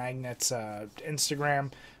Rat Magnet's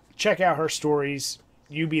Instagram. Check out her stories.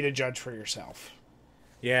 You be the judge for yourself.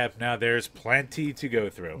 Yeah, now there's plenty to go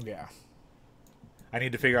through. Yeah. I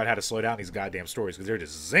need to figure out how to slow down these goddamn stories because they're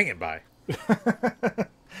just zinging by.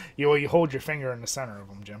 You hold your finger in the center of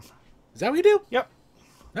them, Jim. Is that what you do? Yep.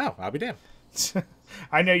 No, I'll be damned.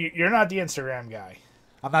 I know you're not the Instagram guy.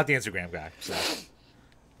 I'm not the Instagram guy.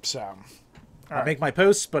 So I make my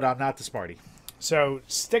posts, but I'm not the smarty. So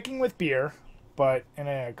sticking with beer, but in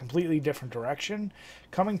a completely different direction.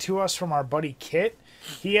 Coming to us from our buddy Kitt,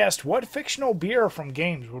 he asked, what fictional beer from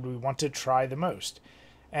games would we want to try the most?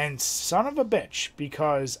 And son of a bitch,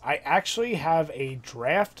 because I actually have a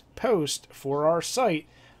draft post for our site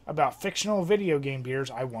about fictional video game beers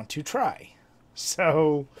I want to try.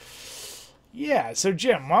 So, yeah. So,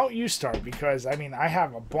 Jim, why don't you start? Because, I mean, I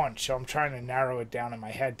have a bunch, so I'm trying to narrow it down in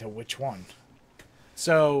my head to which one.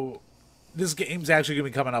 So, this game's actually going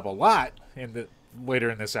to be coming up a lot later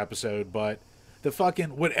in this episode, but the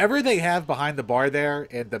fucking whatever they have behind the bar there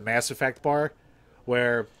in the Mass Effect bar,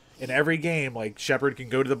 where in every game, like, Shepard can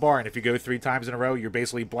go to the bar, and if you go 3 times in a row, you're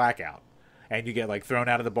basically blackout. And you get, like, thrown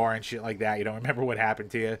out of the bar and shit like that. You don't remember what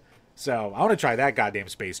happened to you. So, I want to try that goddamn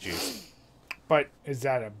space juice. But is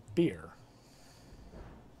that a beer?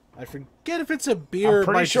 I forget if it's a beer. I'm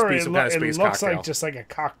pretty sure it looks cocktail. Like just like a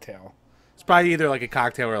cocktail. It's probably either like a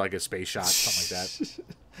cocktail or like a space shot, something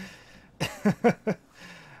like that.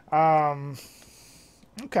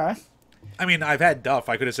 Okay. I mean, I've had Duff.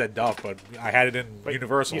 I could have said Duff, but I had it in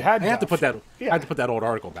Universal. You had I have to Duff. put that. Yeah. I have to put that old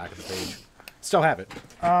article back on the page. Still have it.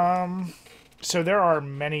 So there are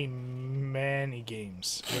many, many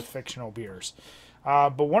games with fictional beers.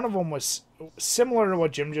 But one of them was similar to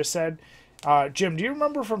what Jim just said. Jim, do you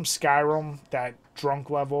remember from Skyrim that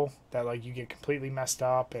drunk level that like you get completely messed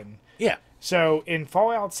up? And Yeah. so in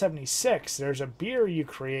Fallout 76, there's a beer you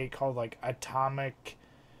create called like Atomic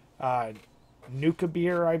Nuka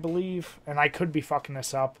beer, I believe. And I could be fucking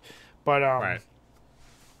this up. But Right.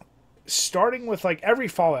 starting with like every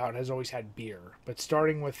Fallout has always had beer. But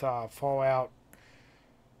starting with Fallout,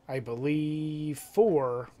 I believe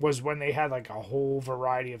 4 was when they had like a whole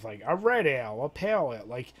variety of like a red ale, a pale ale.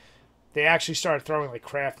 Like they actually started throwing like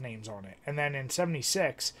craft names on it. And then in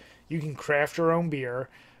 76, you can craft your own beer.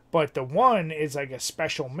 But the one is like a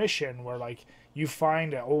special mission where like you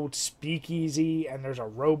find an old speakeasy and there's a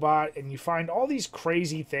robot and you find all these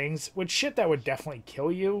crazy things, which shit that would definitely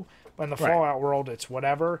kill you. But in the Fallout world, it's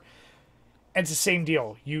whatever. And it's the same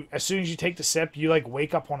deal. You, as soon as you take the sip, you like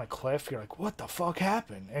wake up on a cliff. You're like, what the fuck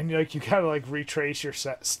happened? And like you gotta like retrace your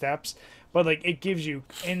steps. But like it gives you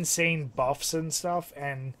insane buffs and stuff.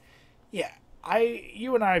 And yeah,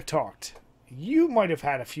 you and I have talked. You might have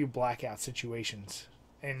had a few blackout situations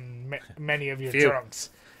in many of your drunks.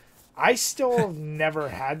 I still have never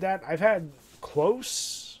had that. I've had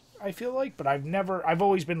close, I feel like, but I've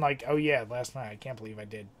always been like, oh yeah, last night I can't believe I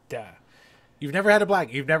did. Duh. You've never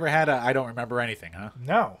had you've never had a I don't remember anything, huh?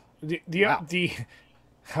 No. Wow.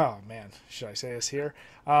 Oh man, should I say this here?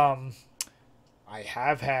 I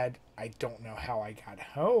have had, I don't know how I got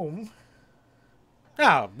home.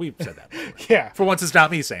 No, we've said that before. Yeah. For once, it's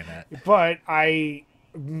not me saying that. But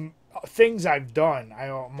things I've done,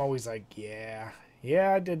 I'm always like, yeah,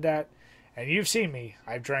 I did that. And you've seen me.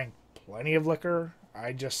 I've drank plenty of liquor.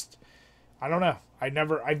 I don't know. I've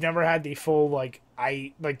never had the full,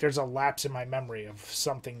 there's a lapse in my memory of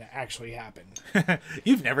something that actually happened.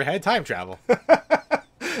 You've never had time travel.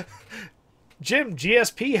 Jim,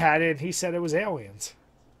 GSP had it, and he said it was aliens.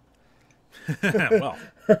 Well,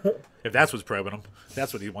 if that's what's probing him,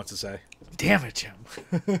 that's what he wants to say. Damn it, Jim.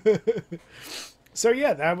 So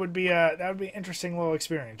yeah, that would be an interesting little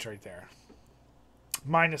experience right there.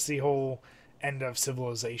 Minus the whole end of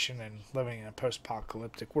civilization and living in a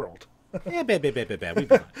post-apocalyptic world. Yeah, we've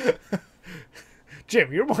done.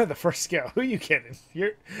 Jim, you're one of the first to go. Who are you kidding?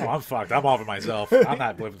 Oh, I'm fucked. I'm off of myself. I'm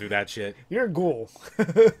not living through that shit. You're a ghoul.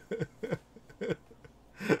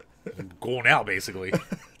 Ghoul now, basically.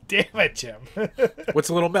 Damn it, Jim. What's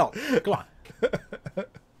a little melt? Come on.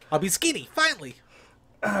 I'll be skinny, finally.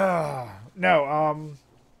 No,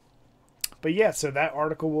 but yeah, so that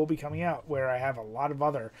article will be coming out where I have a lot of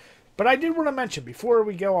other. But I did want to mention, before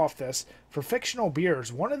we go off this, for fictional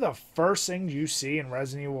beers, one of the first things you see in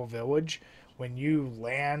Resident Evil Village when you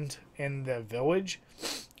land in the village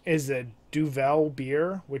is the Duvel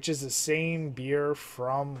beer, which is the same beer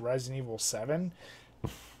from Resident Evil 7.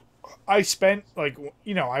 I spent,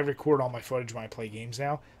 I record all my footage when I play games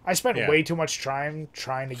now. I spent way too much time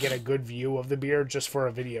trying to get a good view of the beer just for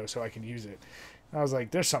a video so I could use it. And I was like,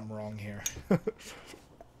 there's something wrong here.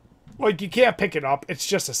 You can't pick it up. It's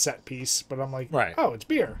just a set piece. But I'm like, oh, it's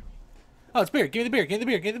beer. Oh, it's beer. Give me the beer. Give me the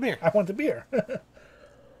beer. Give me the beer. I want the beer.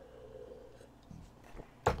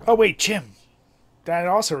 Oh, wait, Jim. That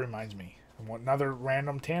also reminds me of another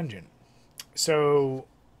random tangent. So,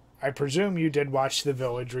 I presume you did watch the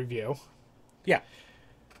Village review. Yeah.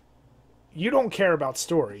 You don't care about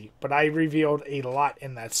story, but I revealed a lot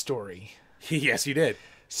in that story. Yes, you did.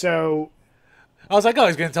 So, I was like, oh,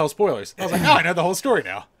 he's going to tell spoilers. I was like, oh, I know the whole story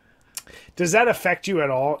now. Does that affect you at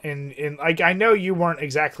all? In like, I know you weren't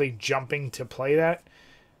exactly jumping to play that,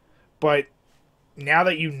 but now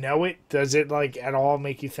that you know it, does it like at all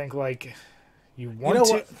make you think like you want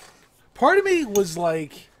to? What? Part of me was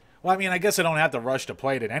like, well, I mean, I guess I don't have to rush to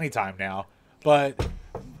play it at any time now. But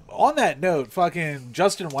on that note, fucking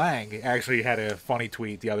Justin Wang actually had a funny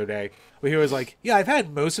tweet the other day where he was like, yeah, I've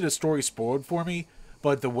had most of the story spoiled for me,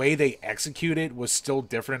 but the way they execute it was still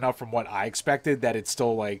different enough from what I expected that it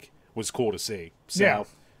still like was cool to see. So Yeah.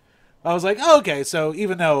 I was like, oh, okay, so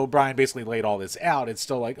even though Brian basically laid all this out, it's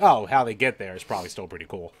still like, oh, how they get there is probably still pretty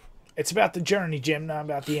cool. It's about the journey, Jim, not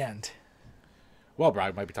about the end. Well,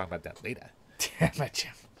 Brian might be talking about that later. Damn it,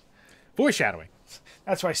 Jim. Foreshadowing.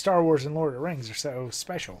 That's why Star Wars and Lord of the Rings are so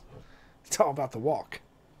special. It's all about the walk.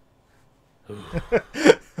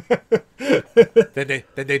 Then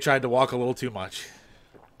they tried to walk a little too much.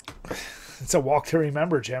 It's a walk to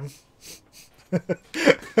remember, Jim.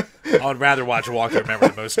 I would rather watch a Walk to Remember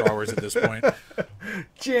than most Star Wars at this point.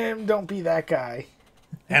 Jim, don't be that guy.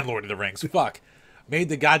 And Lord of the Rings. Fuck. Made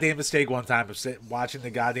the goddamn mistake one time of watching the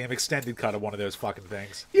goddamn extended cut of one of those fucking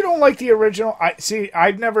things. You don't like the original?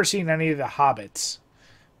 I've never seen any of the Hobbits,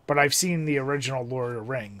 but I've seen the original Lord of the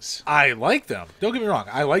Rings. I like them. Don't get me wrong.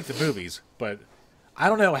 I like the movies, but I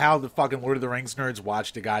don't know how the fucking Lord of the Rings nerds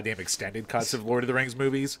watch the goddamn extended cuts of Lord of the Rings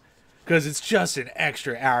movies. Because it's just an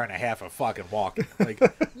extra hour and a half of fucking walking. Like,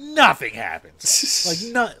 nothing happens.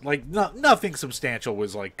 Nothing substantial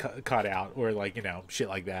was, like, cut out. Or, like, you know, shit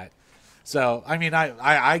like that. So, I mean,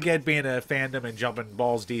 I get being a fandom and jumping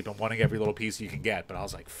balls deep and wanting every little piece you can get. But I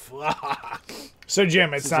was like, fuck. So,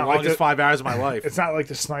 Jim, it's not the longest 5 hours of my life. It's not like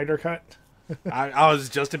the Snyder cut? I was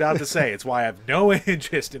just about to say, it's why I have no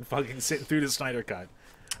interest in fucking sitting through the Snyder cut.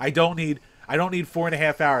 I don't need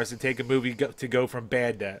 4.5 hours to take a movie to go from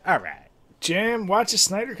bad to all right. Jim, watch the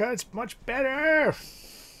Snyder cut. It's much better.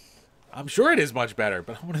 I'm sure it is much better,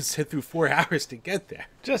 but I want to sit through 4 hours to get there.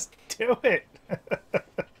 Just do it.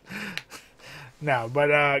 No,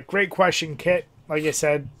 but great question, Kit. Like I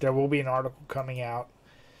said, there will be an article coming out.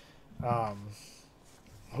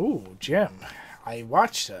 Ooh, Jim, I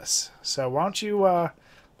watched this. So why don't you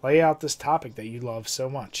lay out this topic that you love so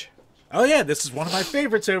much? Oh yeah, this is one of my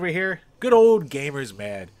favorites over here. Good old Gamers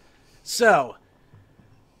Mad. So,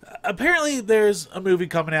 apparently there's a movie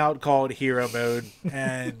coming out called Hero Mode,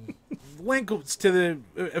 and links to the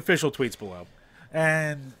official tweets below.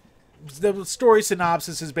 And the story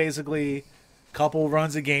synopsis is basically, couple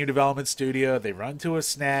runs a game development studio, they run to a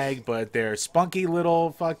snag, but their spunky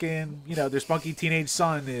little fucking, their spunky teenage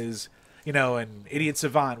son is, an idiot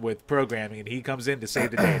savant with programming, and he comes in to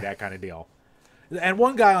save the day, that kind of deal. And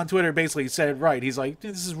one guy on Twitter basically said it right. He's like,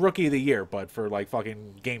 this is Rookie of the Year, but for, like,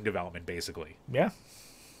 fucking game development, basically. Yeah.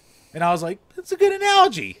 And I was like, that's a good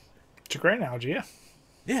analogy. It's a great analogy, yeah.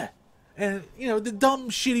 Yeah. And, the dumb,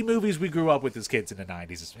 shitty movies we grew up with as kids in the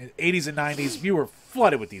 90s, 80s and 90s, we were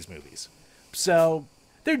flooded with these movies. So,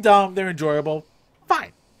 they're dumb, they're enjoyable,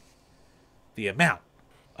 fine. The amount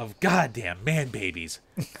of goddamn man-babies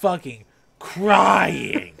fucking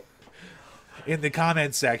crying in the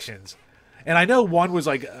comment sections. And I know one was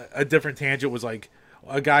like a different tangent, was like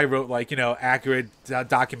a guy wrote like, accurate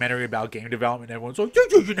documentary about game development. And everyone's like,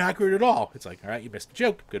 you're not accurate at all. It's like, all right, you missed the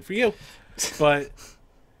joke. Good for you. But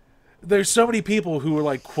there's so many people who are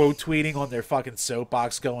like quote tweeting on their fucking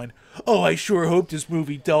soapbox going, oh, I sure hope this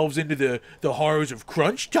movie delves into the horrors of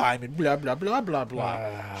crunch time and blah, blah, blah, blah,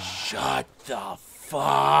 blah. Shut the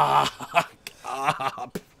fuck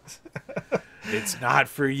up. It's not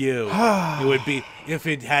for you. It would be, if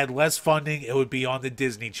it had less funding, it would be on the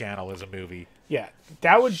Disney Channel as a movie. Yeah,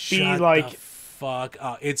 that would be like the fuck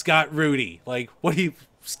up. It's got Rudy. Like, what do you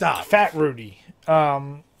stop? Fat Rudy.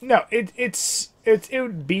 No, it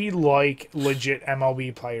would be like legit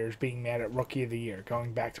MLB players being mad at Rookie of the Year.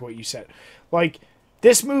 Going back to what you said, like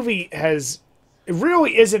this movie it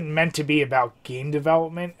really isn't meant to be about game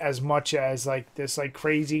development as much as like this like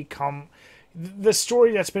crazy the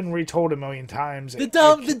story that's been retold a million times. It's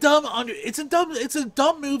a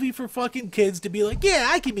dumb movie for fucking kids to be like, yeah,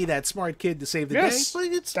 I can be that smart kid to save the day.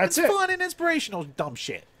 Like, it's fun and inspirational dumb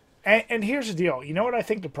shit. And here's the deal. You know what I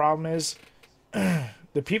think the problem is?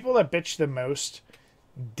 The people that bitch the most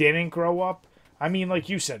didn't grow up. I mean, like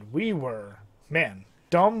you said,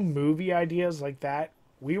 dumb movie ideas like that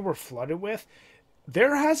we were flooded with.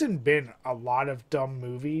 There hasn't been a lot of dumb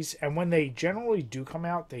movies, and when they generally do come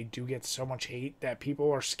out, they do get so much hate that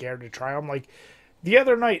people are scared to try them. Like, the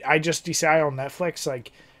other night, I just decided on Netflix,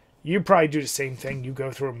 like, you probably do the same thing. You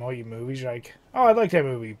go through a million movies, you're like, oh, I like that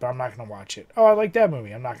movie, but I'm not going to watch it. Oh, I like that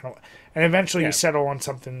movie, I'm not going to. And eventually you settle on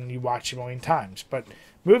something you watch a million times. But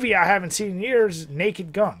movie I haven't seen in years,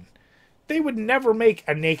 Naked Gun. they would never make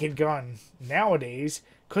a Naked Gun nowadays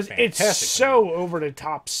because it's Fantastic so over the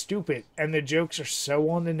top stupid, and the jokes are so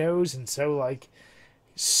on the nose and so like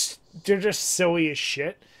they're just silly as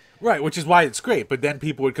shit. Right, which is why it's great. But then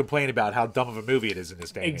people would complain about how dumb of a movie it is in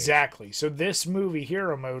this day. Exactly. So this movie,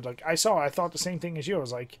 Hero Mode, like I thought the same thing as you. I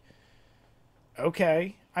was like,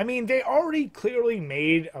 okay. I mean, they already clearly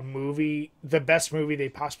made a movie, the best movie they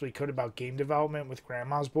possibly could about game development with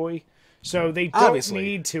Grandma's Boy. So they don't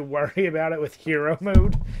need to worry about it with Hero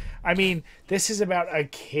Mode. I mean, this is about a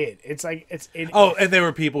kid. It's like and there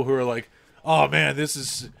were people who were like, "Oh man, this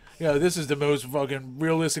is the most fucking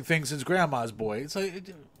realistic thing since Grandma's Boy." It's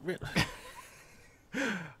like,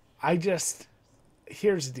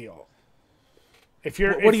 here's the deal. What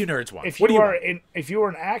do you nerds want? If you are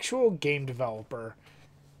an actual game developer,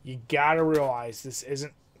 you gotta realize this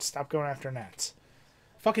isn't. Stop going after gnats.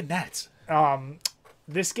 Fucking gnats.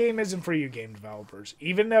 This game isn't for you game developers.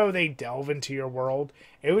 Even though they delve into your world,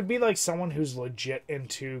 it would be like someone who's legit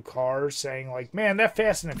into cars saying like, man, that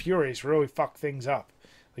Fast and the Furious really fucked things up.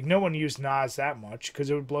 Like, no one used NOS that much because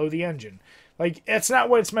it would blow the engine. Like, it's not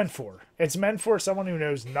what it's meant for. It's meant for someone who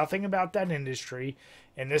knows nothing about that industry.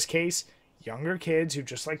 In this case, younger kids who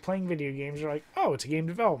just like playing video games are like, oh, it's a game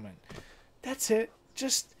development. That's it.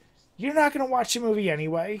 Just, you're not going to watch the movie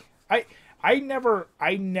anyway. I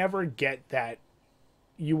never get that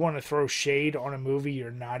you want to throw shade on a movie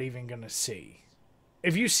you're not even going to see.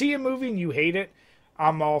 If you see a movie and you hate it,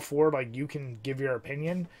 I'm all for it. Like, you can give your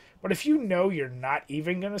opinion. But if you know you're not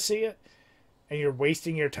even going to see it and you're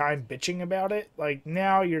wasting your time bitching about it, like,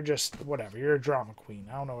 now you're just, whatever. You're a drama queen.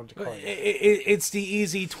 I don't know what to call it. It's the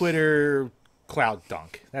easy Twitter cloud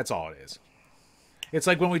dunk. That's all it is. It's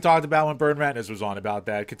like when we talked about when Burn Ratness was on about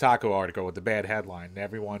that Kotaku article with the bad headline, and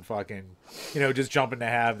everyone fucking, just jumping to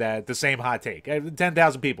have the same hot take.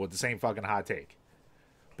 10,000 people with the same fucking hot take.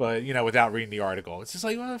 But, without reading the article. It's just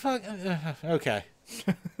like, well, fuck, okay.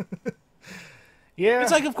 Yeah.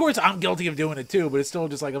 It's like, of course, I'm guilty of doing it too, but it's still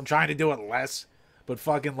just like I'm trying to do it less. But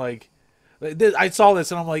fucking, like, I saw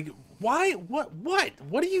this and I'm like, why? What?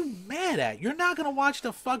 What are you mad at? You're not going to watch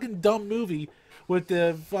the fucking dumb movie with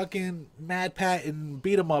the fucking Mad Pat and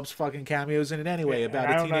Beat 'em Ups fucking cameos in it anyway about a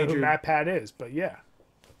teenager. I don't know who Mad Pat is, but yeah.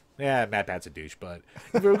 Yeah, Mad Pat's a douche, but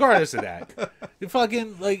regardless of that, it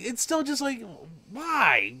fucking, like, it's still just like,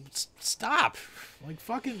 why? Stop. Like,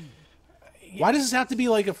 fucking, why does this have to be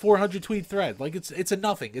like a 400 tweet thread? Like, it's a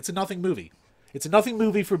nothing movie. It's a nothing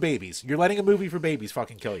movie for babies. You're letting a movie for babies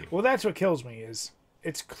fucking kill you. Well, that's what kills me is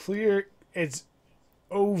it's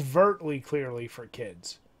overtly clearly for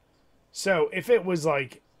kids. So if it was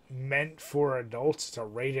like meant for adults, it's a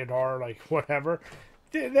rated R, like whatever,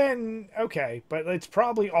 then okay. But it's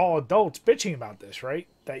probably all adults bitching about this, right?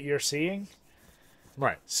 That you're seeing.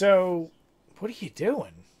 Right. So what are you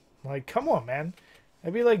doing? Like, come on, man.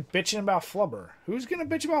 It'd be like bitching about Flubber. Who's gonna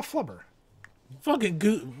bitch about Flubber?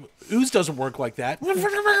 Fucking ooze doesn't work like that.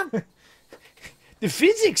 The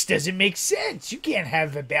physics doesn't make sense. You can't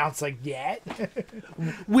have a bounce like that.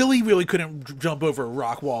 Willie really couldn't jump over a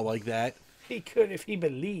rock wall like that. He could if he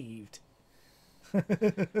believed.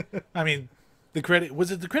 I mean,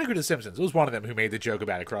 was it the critic or the Simpsons? It was one of them who made the joke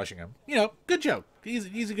about it crushing him. Good joke.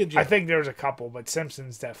 He's a good joke. I think there was a couple, but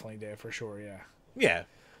Simpsons definitely did for sure. Yeah.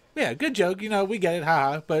 Yeah, good joke. We get it,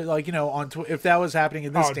 haha. But like, if that was happening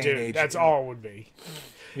in this day and age, that's all it would be.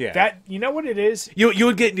 Yeah. That, you know what it is? You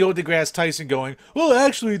would get Neil deGrasse Tyson going, well,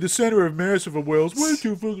 actually, the center of mass of a whale's way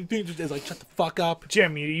too fucking dangerous. It's like, shut the fuck up.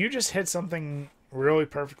 Jim, you just hit something really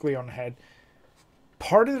perfectly on the head.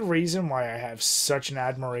 Part of the reason why I have such an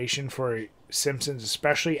admiration for Simpsons,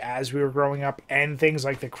 especially as we were growing up, and things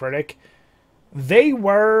like The Critic, they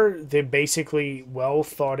were the basically well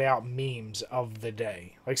thought out memes of the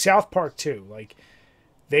day. Like South Park too. Like,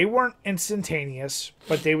 they weren't instantaneous,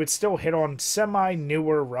 but they would still hit on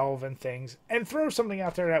semi-newer, relevant things and throw something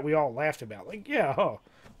out there that we all laughed about. Like, yeah,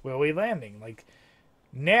 Willie Landing. Like,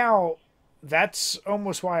 now, that's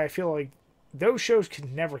almost why I feel like those shows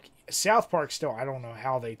could never... South Park still, I don't know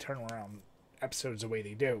how they turn around episodes the way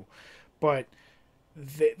they do. But,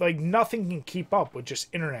 nothing can keep up with just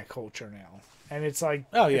internet culture now. And it's like,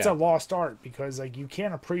 It's a lost art because, like, you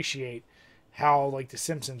can't appreciate how, like, The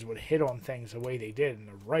Simpsons would hit on things the way they did, and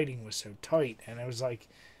the writing was so tight, and it was like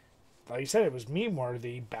you said, it was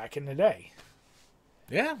meme-worthy back in the day.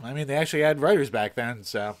 Yeah, I mean, they actually had writers back then,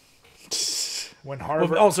 so... When Harvard...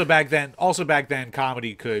 Well, also back then,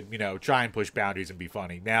 comedy could, try and push boundaries and be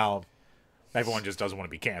funny. Now, everyone just doesn't want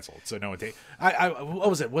to be canceled, so no one takes... what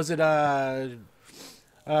was it? Was it,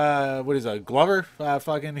 what is it, Glover?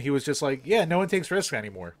 He was just like, yeah, no one takes risks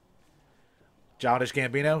anymore. Childish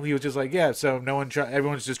Gambino. He was just like, yeah, so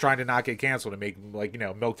everyone's just trying to not get canceled and make, like,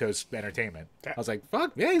 milquetoast entertainment. I was like,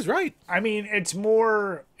 fuck, yeah, he's right. I mean, it's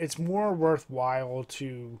more worthwhile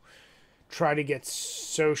to try to get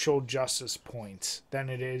social justice points than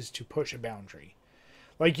it is to push a boundary.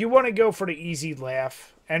 Like, you want to go for the easy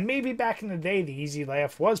laugh, and maybe back in the day the easy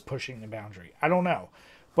laugh was pushing the boundary. I don't know.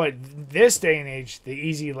 But this day and age, the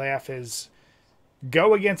easy laugh is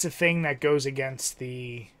go against a thing that goes against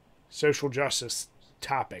the social justice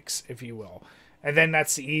topics, if you will. And then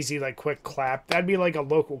that's the easy, like, quick clap. That'd be like a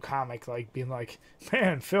local comic, like, being like,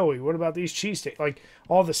 man, Philly, what about these cheesesteaks? Like,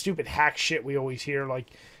 all the stupid hack shit we always hear. Like,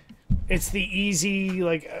 it's the easy,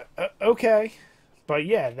 like, okay. But,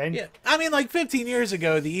 yeah, then... Yeah, I mean, like, 15 years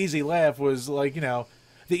ago, the easy laugh was, like, the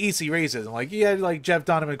easy racism. Like, you had, like, Jeff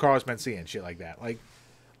Dunham and Carlos Mencia and shit like that. Like,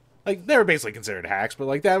 they were basically considered hacks, but,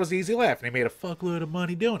 like, that was the easy laugh. And they made a fuckload of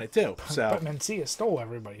money doing it, too. So. But Mencia stole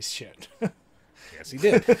everybody's shit. Yes, he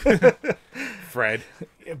did. Fred.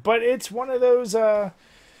 But it's one of those,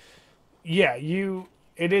 yeah,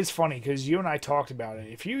 it is funny, because you and I talked about it.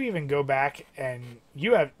 If you even go back and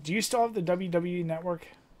do you still have the WWE Network?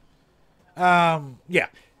 Yeah.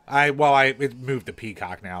 It moved to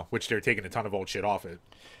Peacock now, which they're taking a ton of old shit off it.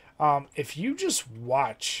 If you just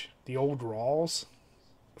watch the old Raws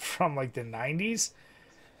from, like, the 90s,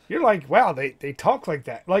 you're like, wow, they talk like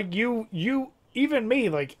that. Like, you even me,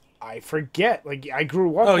 like, I forget. Like, I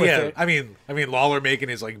grew up with it. I mean, Lawler making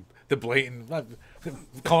his, like, the blatant,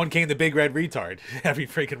 calling Kane the big red retard every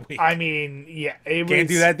freaking week. I mean, yeah. Can't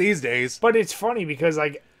do that these days. But it's funny because,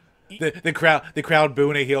 like... The crowd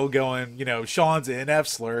booing a heel going, Sean's an F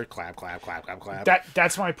slur, clap, clap, clap, clap, clap.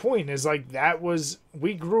 That's my point, is, like,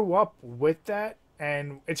 we grew up with that,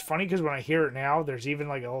 and it's funny because when I hear it now, there's even,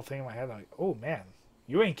 like, a whole thing in my head, like, oh, man,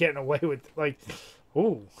 you ain't getting away with, like...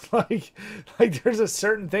 Ooh, like there's a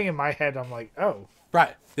certain thing in my head. I'm like, oh,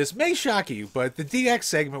 right. This may shock you, but the DX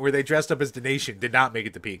segment where they dressed up as the Nation did not make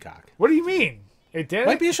it to Peacock. What do you mean? It did?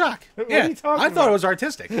 Might be a shock. What yeah, are you talking I about? thought it was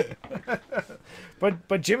artistic.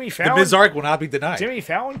 but Jimmy Fallon, the Bizarre will not be denied. Jimmy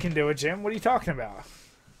Fallon can do it, Jim. What are you talking about?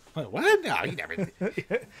 What? No, he never did.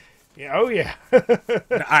 Yeah. Oh yeah.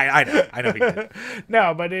 I know he did.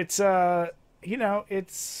 No, but it's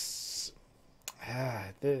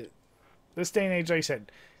this day and age, like I said,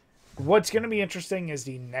 what's going to be interesting is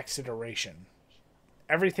the next iteration.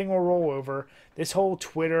 Everything will roll over. This whole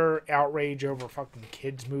Twitter outrage over fucking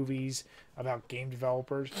kids' movies about game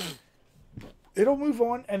developers, it'll move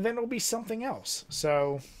on, and then it'll be something else.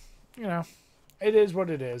 So, it is what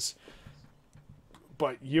it is.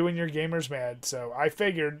 But you and your gamer's mad, so I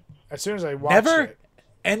figured as soon as I watched it...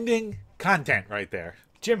 Never-ending content right there.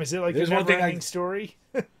 Jim, is it like a never-ending story?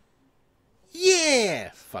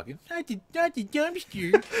 Yeah, fucking not the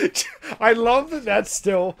dumpster. I love that. That's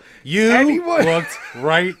still looked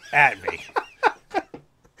right at me.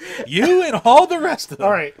 You and all the rest of them.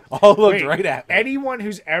 All right, looked right at me. Anyone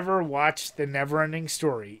who's ever watched the Neverending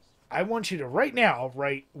Story, I want you to right now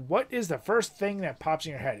write what is the first thing that pops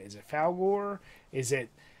in your head. Is it Falgor? Is it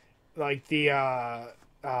like the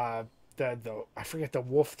I forget the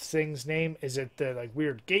wolf thing's name? Is it the like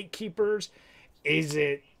weird gatekeepers? Is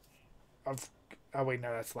it oh wait,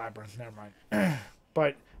 no, that's Labyrinth. Never mind.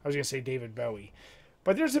 But I was gonna say David Bowie.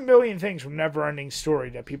 But there's a million things from Neverending Story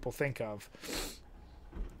that people think of.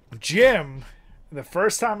 Jim, the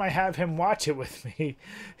first time I have him watch it with me,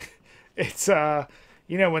 it's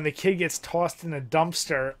when the kid gets tossed in a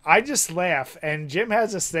dumpster, I just laugh. And Jim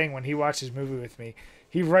has this thing when he watches movie with me.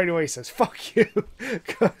 He right away says, fuck you,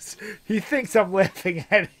 because he thinks I'm laughing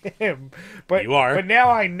at him. But you are. But now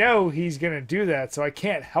I know he's going to do that, so I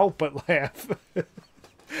can't help but laugh.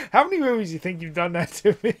 How many movies do you think you've done that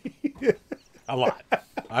to me? A lot.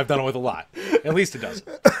 I've done it with a lot. At least a dozen.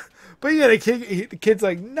 But yeah, the kid's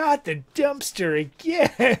like, not the dumpster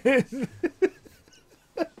again.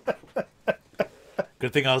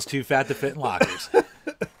 Good thing I was too fat to fit in lockers.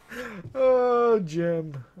 Oh,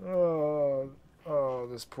 Jim. Oh,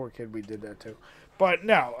 this poor kid we did that to. But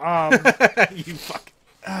no, you fuck.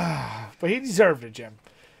 But he deserved it, Jim.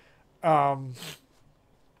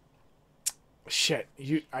 Shit,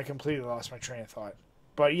 I completely lost my train of thought.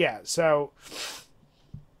 But yeah, so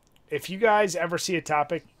if you guys ever see a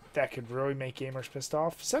topic that could really make gamers pissed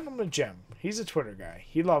off, send them to Jim. He's a Twitter guy.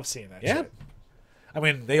 He loves seeing that shit. I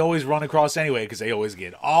mean, they always run across anyway because they always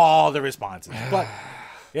get all the responses. But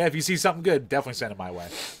yeah, if you see something good, definitely send it my way.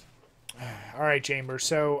 All right, Chambers.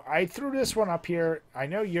 So I threw this one up here. I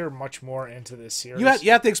know you're much more into this series.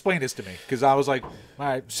 You have to explain this to me because I was like, all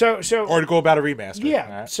right. So or to go about a remaster.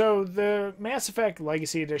 Yeah. Right. So the Mass Effect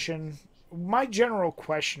Legacy Edition. My general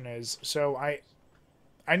question is, so I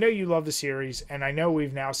I know you love the series, and I know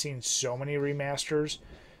we've now seen so many remasters.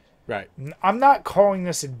 Right. I'm not calling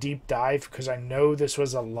this a deep dive because I know this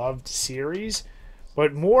was a loved series,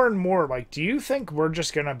 but more and more, like, do you think we're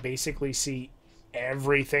just going to basically see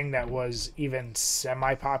everything that was even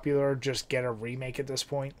semi-popular just get a remake at this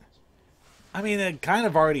point? I mean, it kind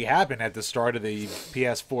of already happened at the start of the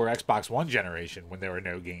PS4, Xbox One generation when there were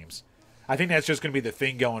no games. I think that's just going to be the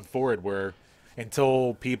thing going forward, where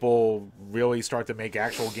until people really start to make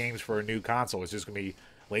actual games for a new console, it's just going to be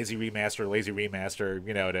lazy remaster,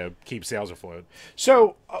 you know, to keep sales afloat.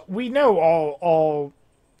 So we know all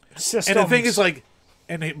systems. And the thing is, like,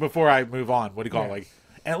 and before I move on, what do you call it? Like,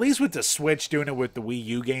 at least with the Switch doing it with the Wii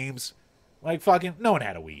U games, like, fucking no one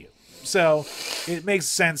had a Wii U. So it makes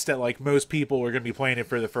sense that, like, most people are going to be playing it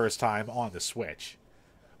for the first time on the Switch.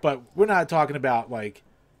 But we're not talking about, like,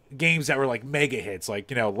 games that were, like, mega hits, like,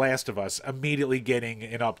 you know, Last of Us immediately getting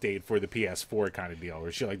an update for the PS4 kind of deal,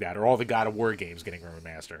 or shit like that, or all the God of War games getting a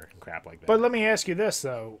remaster and crap like that. But let me ask you this,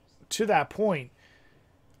 though. To that point,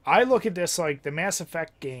 I look at this like the Mass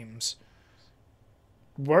Effect games.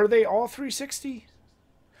 Were they all 360?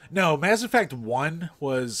 No, Mass Effect 1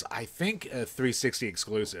 was, I think, a 360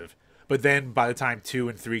 exclusive. But then by the time 2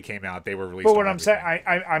 and 3 came out, they were released. But what I'm saying,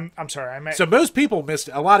 I'm sorry, I meant. So a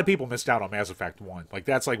lot of people missed out on Mass Effect 1. Like,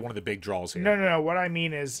 that's like one of the big draws here. No. What I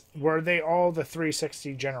mean is, were they all the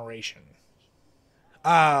 360 generation?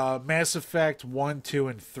 Mass Effect 1, 2,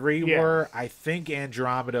 and 3 Yeah. were. I think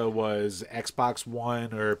Andromeda was Xbox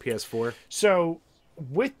One or PS4. So,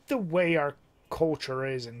 with the way our culture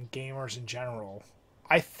is and gamers in general,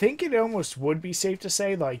 I think it almost would be safe to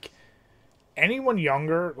say, like, anyone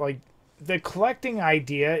younger, like, the collecting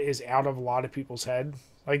idea is out of a lot of people's head.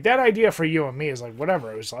 Like, that idea for you and me is like,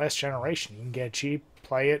 whatever, it was last generation. You can get it cheap,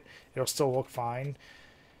 play it, it'll still look fine.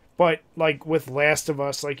 But, like, with Last of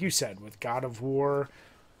Us, like you said, with God of War,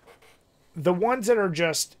 the ones that are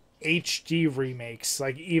just HD remakes,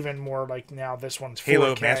 like, even more, like, now this one's 4K.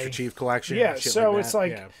 Halo Master Chief Collection. Yeah, shit so like it's that.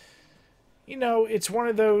 like, Yeah. you know, it's one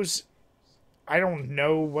of those, I don't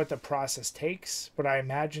know what the process takes, but I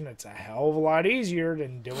imagine it's a hell of a lot easier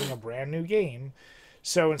than doing a brand new game.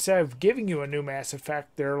 So instead of giving you a new Mass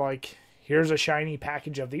Effect, they're like, here's a shiny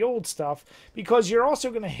package of the old stuff, because you're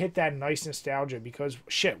also going to hit that nice nostalgia because,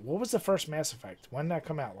 shit, what was the first Mass Effect? When did that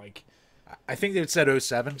come out? Like, I think it said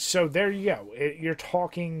 07. so there you go. You're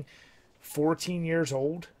talking 14 years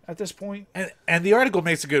old at this point. And the article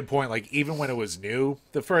makes a good point. Like, even when it was new,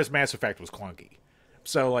 the first Mass Effect was clunky.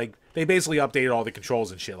 So, like, they basically updated all the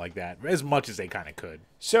controls and shit like that as much as they kind of could.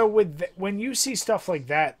 So when you see stuff like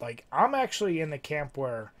that, like, I'm actually in the camp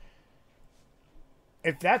where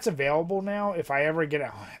if that's available now, if I ever get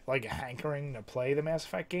a hankering to play the Mass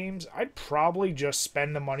Effect games, I'd probably just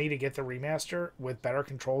spend the money to get the remaster with better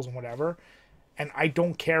controls and whatever. And I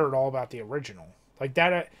don't care at all about the original. Like,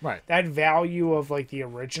 that Right. that value of, like, the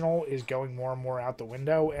original is going more and more out the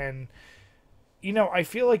window. And, you know, I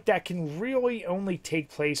feel like that can really only take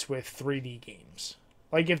place with 3D games.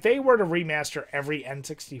 Like, if they were to remaster every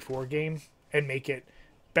N64 game and make it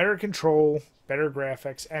better control, better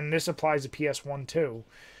graphics, and this applies to PS1 too,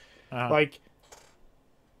 like,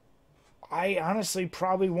 I honestly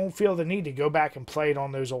probably won't feel the need to go back and play it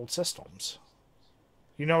on those old systems.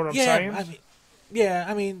 You know what I'm saying?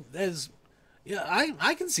 I mean,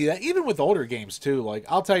 I can see that. Even with older games, too. Like,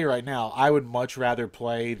 I'll tell you right now, I would much rather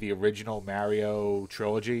play the original Mario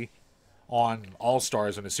trilogy on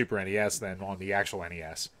All-Stars on the Super NES than on the actual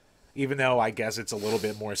NES. Even though I guess it's a little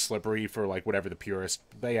bit more slippery for, like, whatever the purists,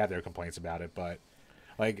 they have their complaints about it, but,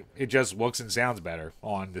 like, it just looks and sounds better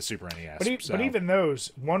on the Super NES. But even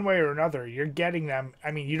those, one way or another, you're getting them.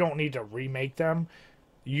 I mean, you don't need to remake them.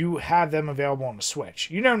 You have them available on the Switch.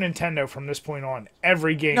 You know, Nintendo from this point on,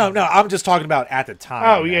 every game. No, I'm just talking about at the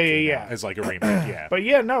time. Oh, yeah. As like a remake, yeah. But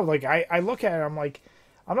yeah, no, like, I look at it, I'm like,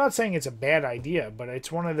 I'm not saying it's a bad idea, but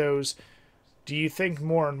it's one of those, do you think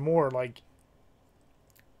more and more, like,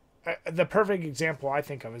 the perfect example I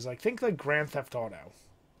think of is, like, think like Grand Theft Auto.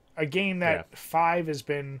 A game that 5 has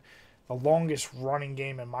been the longest running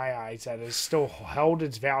game in my eyes that has still held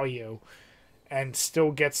its value and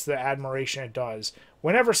still gets the admiration it does.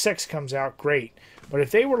 Whenever 6 comes out, great. But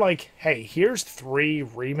if they were like, hey, here's 3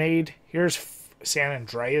 remade, here's San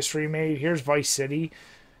Andreas remade, here's Vice City,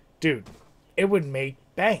 dude, it would make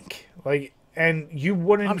bank. Like, and you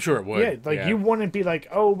wouldn't... I'm sure it would. Yeah, you wouldn't be like,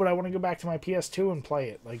 oh, but I want to go back to my PS2 and play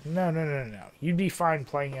it. Like, no. You'd be fine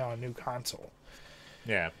playing it on a new console.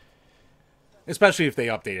 Yeah. Especially if they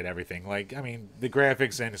updated everything. Like, I mean, the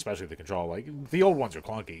graphics and especially the control, like, the old ones are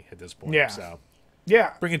clunky at this point. Yeah. So,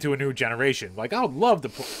 yeah. bring it to a new generation. Like, I would love to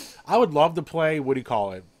play, what do you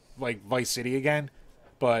call it? Like, Vice City again.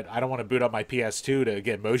 but I don't want to boot up my PS2 to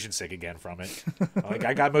get motion sick again from it. Like,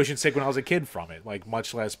 I got motion sick when I was a kid from it, like,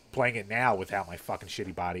 much less playing it now with how my fucking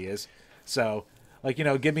shitty body is. So, like,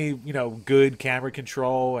 give me, good camera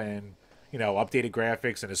control and, updated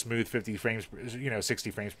graphics and a smooth 50 frames,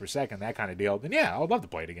 60 frames per second, that kind of deal. Then, yeah, I would love to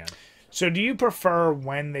play it again. So do you prefer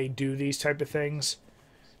when they do these type of things?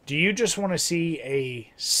 Do you just want to see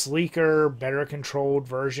a sleeker, better controlled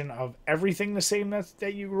version of everything the same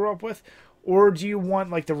that you grew up with? Or do you want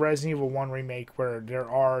like the Resident Evil 1 remake where there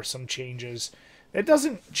are some changes? It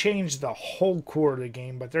doesn't change the whole core of the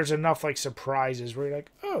game, but there's enough like surprises where you're like,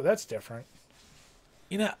 oh, that's different.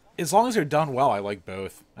 As long as they're done well, I like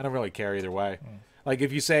both. I don't really care either way. Like,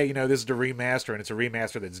 if you say, this is the remaster and it's a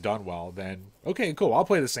remaster that's done well, then, okay, cool. I'll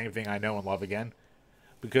play the same thing I know and love again.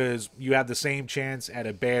 Because you have the same chance at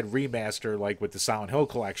a bad remaster, like with the Silent Hill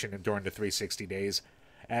collection during the 360 days,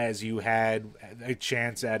 as you had a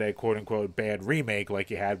chance at a quote-unquote bad remake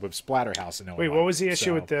like you had with Splatterhouse and Wait, what was the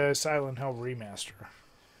issue with the Silent Hill remaster?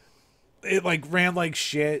 It, like, ran like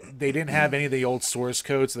shit. They didn't have any of the old source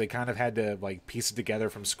code, so they kind of had to, like, piece it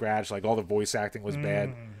together from scratch. Like, all the voice acting was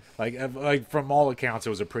bad. Like, from all accounts,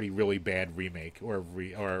 it was a really bad remake or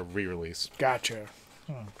re-release. Gotcha.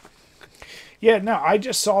 Yeah, no, I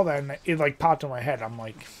just saw that and it, like, popped in my head. I'm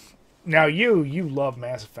like, now you love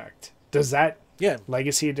Mass Effect. Does that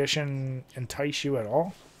Legacy Edition entice you at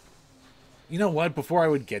all? You know what? Before I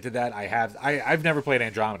would get to that, I've never played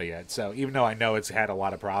Andromeda yet. So even though I know it's had a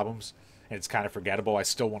lot of problems and it's kind of forgettable, I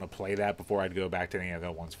still want to play that before I'd go back to any of the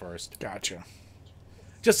other ones first. Gotcha.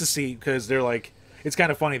 Just to see, because they're like, it's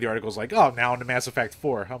kind of funny. The article's like, oh, now into Mass Effect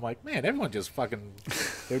 4. I'm like, man, everyone just fucking,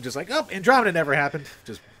 they're just like, oh, Andromeda never happened.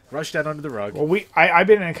 Just rushed that under the rug. Well, I've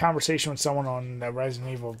been in a conversation with someone on the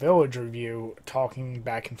Resident Evil Village review talking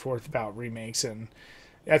back and forth about remakes, and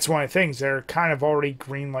that's one of the things. They're kind of already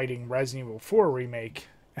greenlighting Resident Evil 4 remake,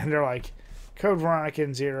 and they're like, Code Veronica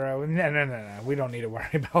and Zero. No. We don't need to worry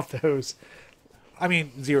about those. I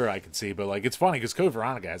mean, Zero I can see, but, like, it's funny because Code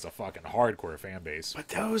Veronica has a fucking hardcore fan base. But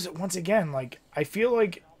those, once again, like, I feel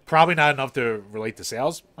like... Probably not enough to relate to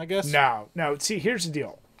sales, I guess? No. See, here's the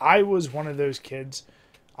deal. I was one of those kids.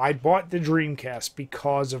 I bought the Dreamcast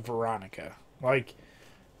because of Veronica. Like,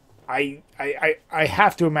 I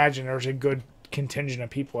have to imagine there's a good contingent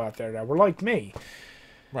of people out there that were like me.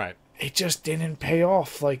 Right. It just didn't pay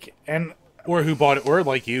off. Like, and... Or who bought it, or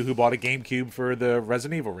like you, who bought a GameCube for the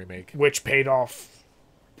Resident Evil remake. Which paid off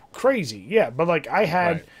crazy. Yeah, but like I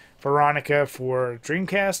had Veronica for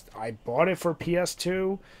Dreamcast. I bought it for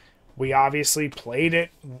PS2. We obviously played it.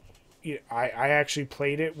 I actually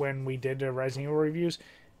played it when we did the Resident Evil reviews.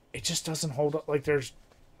 It just doesn't hold up. Like there's...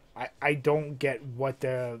 I don't get what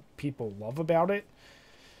the people love about it.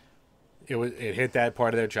 It hit that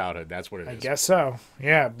part of their childhood. That's what it is. I guess so.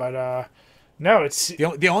 Yeah, but... No, it's...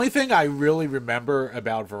 The only thing I really remember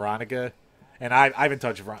about Veronica, and I haven't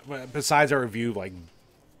touched Veronica, besides our review, like,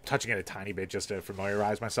 touching it a tiny bit just to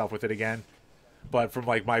familiarize myself with it again, but from,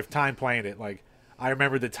 like, my time playing it, like, I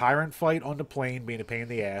remember the Tyrant fight on the plane being a pain in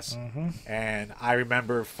the ass, and I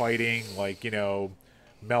remember fighting, like,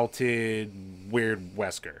 melted, weird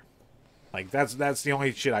Wesker. Like, that's the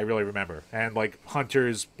only shit I really remember. And, like,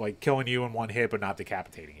 hunters, like, killing you in one hit but not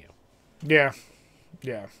decapitating you.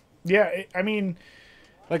 Yeah. I mean,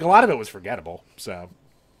 like, a lot of it was forgettable, so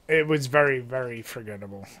it was very, very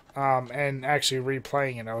forgettable. And actually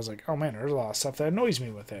replaying it, I was like, oh man, there's a lot of stuff that annoys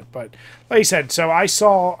me with it. But like you said, so I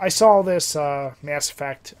saw this Mass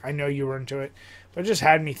Effect. I know you were into it, but it just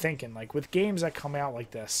had me thinking, like, with games that come out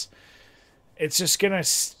like this,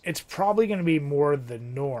 it's probably gonna be more the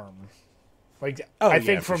norm. Like, I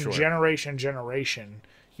think from generation to generation,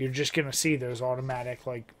 you're just gonna see those automatic,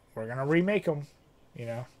 like, we're gonna remake them,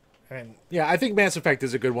 And yeah, I think Mass Effect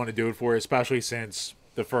is a good one to do it for, especially since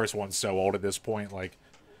the first one's so old at this point. Like,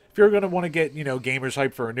 if you're going to want to get, gamers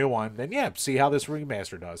hyped for a new one, then yeah, see how this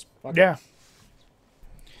remaster does. Yeah.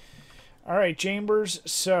 All right, Chambers,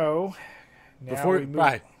 so... Before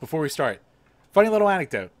we start, funny little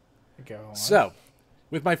anecdote. Go on. So,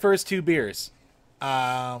 with my first two beers,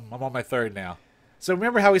 I'm on my third now. So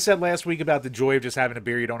remember how we said last week about the joy of just having a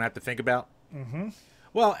beer you don't have to think about? Mm-hmm.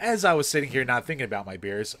 Well, as I was sitting here not thinking about my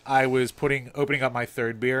beers, I was opening up my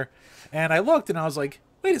third beer, and I looked and I was like,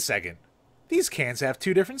 wait a second. These cans have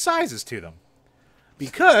two different sizes to them.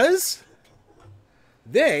 Because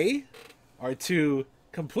they are two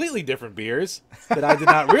completely different beers that I did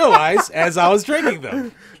not realize as I was drinking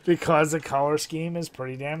them. Because the color scheme is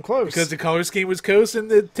pretty damn close. Because the color scheme was close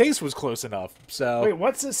and the taste was close enough. So wait,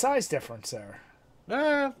 what's the size difference there?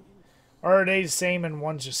 Are they the same and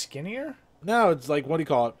one's just skinnier? No, it's like, what do you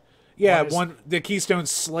call it? Yeah, the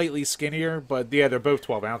Keystone's slightly skinnier, but yeah, they're both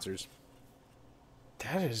 12 ounces.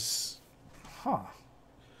 That is, huh?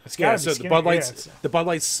 It's Yeah, gotta so be the skinny. Bud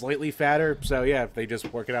Light's slightly fatter, so yeah, they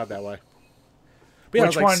just work it out that way. But yeah,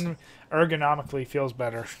 Which one ergonomically feels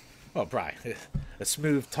better? Oh, probably a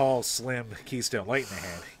smooth, tall, slim Keystone Light in the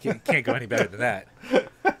hand. Can't go any better than that.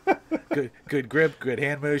 Good grip, good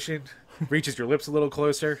hand motion, reaches your lips a little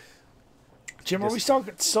closer. Jim, are we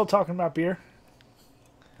still talking about beer?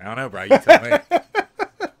 I don't know, bro. You tell me.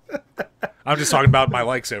 I'm just talking about my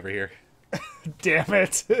likes over here. Damn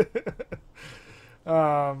it.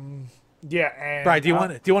 Yeah, and Brian, do you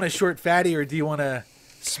want a short fatty, or do you want a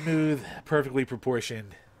smooth, perfectly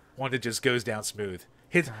proportioned one that just goes down smooth?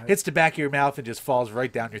 Hits the back of your mouth and just falls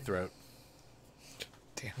right down your throat.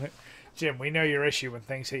 Damn it. Jim, we know your issue when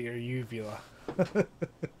things hit your uvula.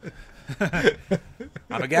 I'm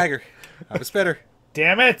a gagger. I'm a spitter.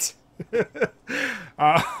 Damn it.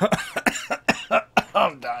 I'm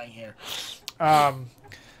dying here.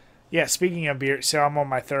 Yeah, speaking of beer, so I'm on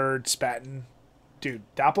my third Spaten. Dude,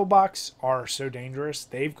 Doppelbocks are so dangerous.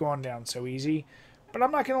 They've gone down so easy. But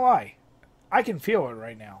I'm not going to lie. I can feel it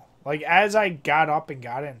right now. Like, as I got up and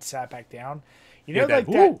got it and sat back down, you know, that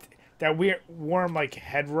weird warm, like,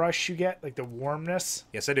 head rush you get? Like, the warmness?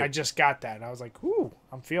 Yes, I do. I just got that. I was like, ooh,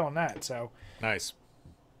 I'm feeling that. So, nice.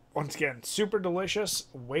 Once again, super delicious,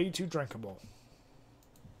 way too drinkable.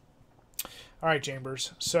 All right,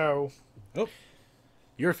 Chambers. So,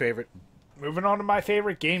 your favorite. Moving on to my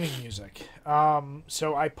favorite gaming music.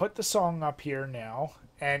 So I put the song up here now,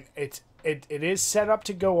 and it is set up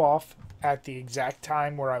to go off at the exact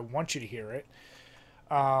time where I want you to hear it.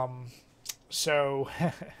 So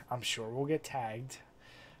I'm sure we'll get tagged,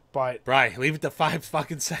 but Brian, leave it to 5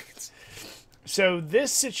 fucking seconds. So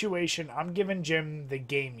this situation, I'm giving Jim the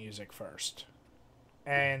game music first,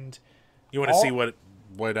 and you want to see what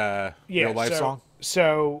real life song?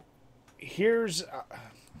 So here's.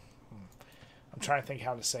 I'm trying to think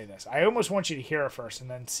how to say this. I almost want you to hear it first and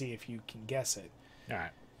then see if you can guess it. All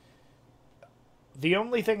right. The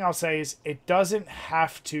only thing I'll say is it doesn't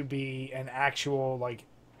have to be an actual, like,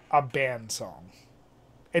 a band song.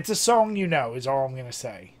 It's a song you know is all I'm going to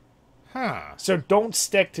say. Huh. So don't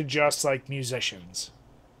stick to just, like, musicians.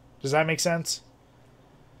 Does that make sense?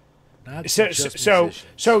 Not so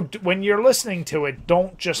when you're listening to it,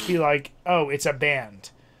 don't just be like, oh, it's a band.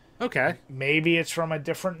 Okay. Maybe it's from a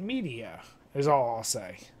different media. Is all I'll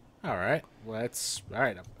say. All right. Well, that's all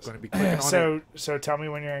right. I'm going to be clicking on it. So tell me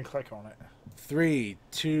when you're going to click on it. 3,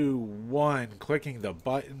 2, 1. Clicking the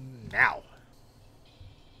button now.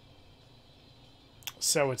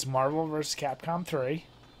 So it's Marvel vs. Capcom 3.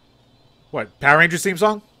 What? Power Rangers theme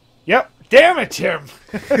song? Yep. Damn it, Jim.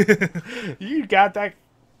 You got that.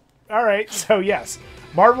 All right. So yes,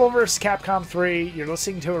 Marvel vs. Capcom 3. You're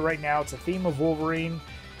listening to it right now. It's a theme of Wolverine.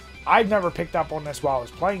 I've never picked up on this while I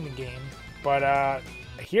was playing the game. But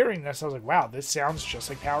hearing this, I was like, wow, this sounds just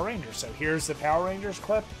like Power Rangers. So here's the Power Rangers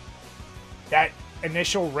clip. That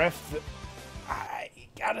initial riff, I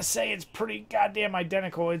gotta say, it's pretty goddamn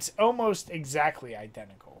identical. It's almost exactly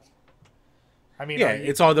identical. I mean, yeah,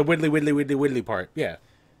 it's all the widdly part. Yeah.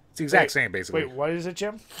 It's the exact same, basically. Wait, what is it,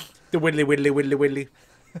 Jim? The widdly.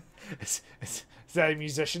 Is that a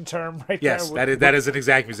musician term right yes, there? Yes, that is an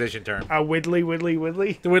exact musician term. Widdly. The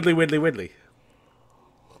widdly.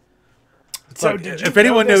 So look, if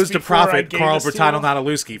anyone knows the prophet, Carl Bertano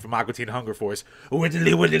Natalewski from Aqua Teen Hunger Force,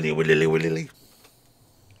 widdly.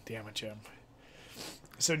 Damn it, Jim.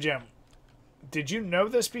 So, Jim, did you know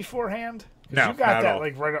this beforehand? No, you got not that at all.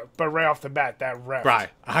 like right off the bat, that ref. Right.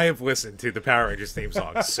 I have listened to the Power Rangers theme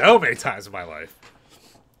song so many times in my life.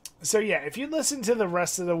 So yeah, if you listen to the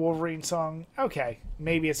rest of the Wolverine song, okay,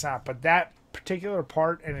 maybe it's not, but that particular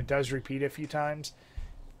part, and it does repeat a few times,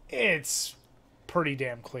 it's pretty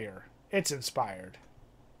damn clear. It's inspired.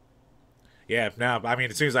 Yeah, no, I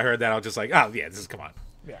mean, as soon as I heard that, I was just like, oh, yeah, come on.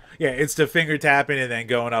 Yeah. Yeah, it's the finger tapping and then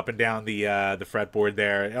going up and down the fretboard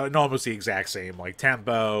there. And almost the exact same, like,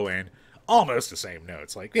 tempo and almost the same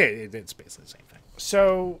notes. Like, yeah, it's basically the same thing.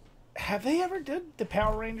 So, have they ever did the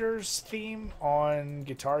Power Rangers theme on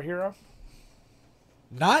Guitar Hero?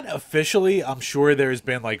 Not officially. I'm sure there's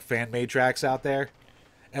been, like, fan-made tracks out there.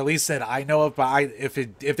 At least that I know of. But if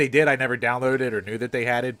they did, I never downloaded it or knew that they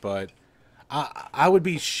had it. But I would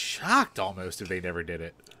be shocked almost if they never did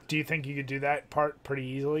it. Do you think you could do that part pretty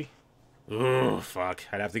easily? Oh, fuck.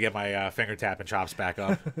 I'd have to get my finger tapping chops back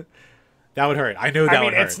up. That would hurt. I know that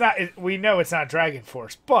would hurt. It's not. We know it's not Dragon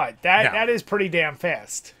Force, but that is pretty damn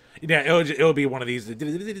fast. Yeah, it'll be one of these.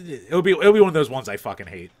 It'll be one of those ones I fucking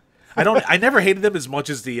hate. I never hated them as much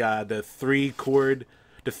as the 3 chord.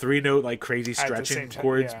 the 3-note like crazy At the stretching same time,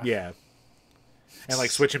 chords. yeah. Yeah. And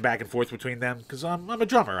like switching back and forth between them because I'm a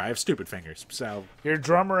drummer. I have stupid fingers, so You're a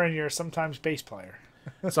drummer and you're sometimes bass player.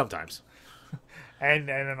 sometimes. And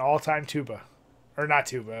an all-time tuba. Or not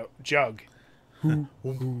tuba, jug. You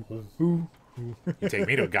take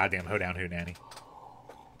me to a goddamn hoedown hootenanny.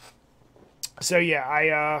 So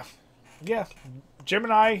yeah, Jim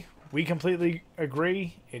and I, we completely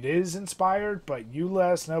agree. It is inspired, but you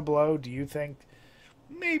let us know below. Do you think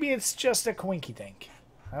maybe it's just a coinky dink?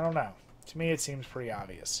 I don't know. To me, it seems pretty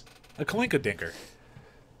obvious. A kalinka-dinker.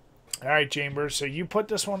 All right, Chambers. So you put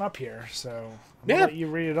this one up here, so I'm gonna let you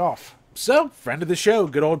read it off. So, friend of the show,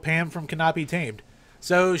 good old Pam from Cannot Be Tamed.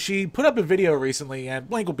 So she put up a video recently, and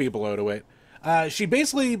link will be below to it. She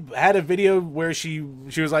basically had a video where she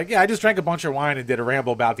was like, yeah, I just drank a bunch of wine and did a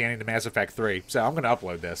ramble about the ending to Mass Effect 3. So I'm going to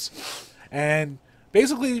upload this. And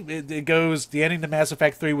basically it goes, the ending to Mass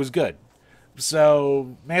Effect 3 was good.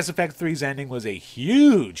 So Mass Effect 3's ending was a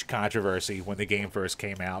huge controversy when the game first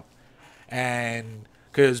came out. And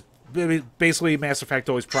because basically Mass Effect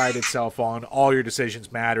always prided itself on all your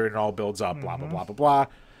decisions matter and it all builds up, blah, blah, blah, blah, blah.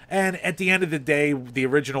 And at the end of the day, the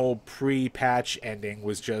original pre-patch ending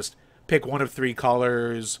was just pick one of 3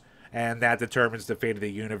 colors, and that determines the fate of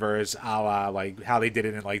the universe, a la like how they did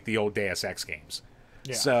it in like the old Deus Ex games.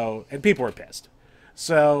 Yeah. So, and people were pissed.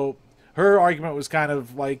 So her argument was kind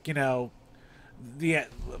of like, you know,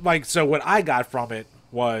 so what I got from it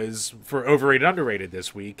was, for Overrated Underrated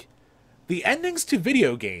this week, the endings to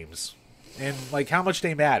video games and like how much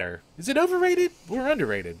they matter. Is it overrated or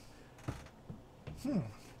underrated?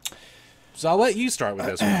 So I'll let you start with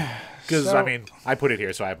this one. Because, I mean, I put it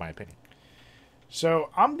here, so I have my opinion. So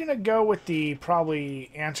I'm going to go with the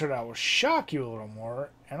probably answer that will shock you a little more,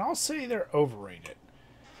 and I'll say they're overrated.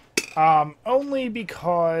 Only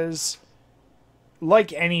because,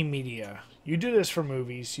 like any media, you do this for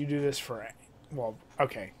movies, you do this for, well,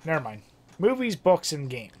 okay, never mind. Movies, books, and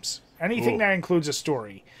games. Anything that includes a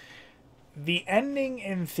story. The ending,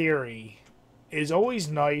 in theory, is always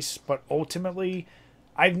nice, but ultimately,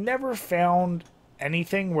 I've never found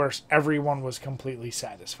anything where everyone was completely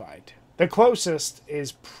satisfied. The closest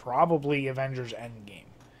is probably Avengers Endgame.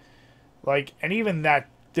 Like, and even that,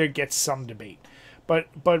 there gets some debate. But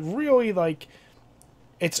really, like,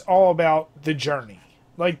 it's all about the journey.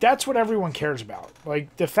 Like, that's what everyone cares about.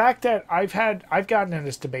 Like, the fact that I've gotten in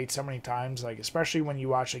this debate so many times, like, especially when you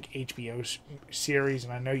watch, like, HBO series,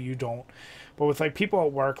 and I know you don't, but with, like, people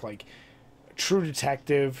at work, like, True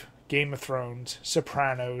Detective, Game of Thrones,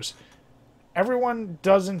 Sopranos, everyone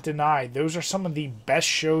doesn't deny those are some of the best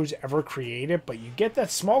shows ever created, but you get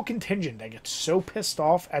that small contingent that gets so pissed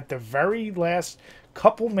off at the very last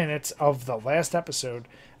couple minutes of the last episode,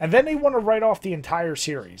 and then they want to write off the entire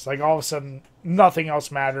series. Like, all of a sudden, nothing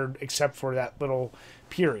else mattered except for that little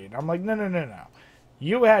period. I'm like, no.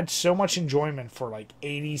 You had so much enjoyment for, like,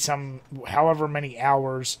 80-some, however many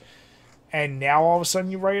hours, and now all of a sudden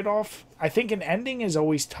you write it off? I think an ending is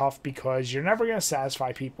always tough because you're never going to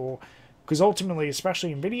satisfy people. Because ultimately,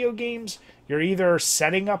 especially in video games, you're either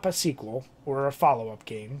setting up a sequel or a follow-up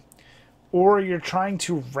game, or you're trying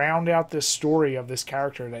to round out this story of this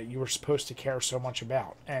character that you were supposed to care so much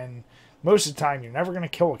about. And most of the time, you're never going to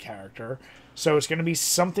kill a character, so it's going to be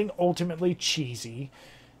something ultimately cheesy.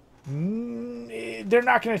 They're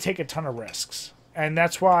not going to take a ton of risks. And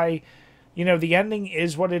that's why, you know, the ending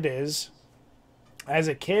is what it is. As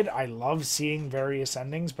a kid, I loved seeing various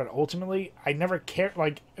endings, but ultimately, I never cared.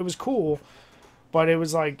 Like, it was cool, but it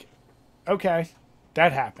was like, okay,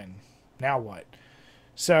 that happened. Now what?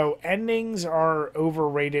 So, endings are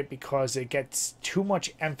overrated because it gets too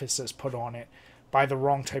much emphasis put on it by the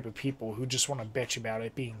wrong type of people who just want to bitch about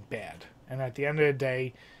it being bad. And at the end of the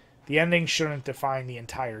day, the ending shouldn't define the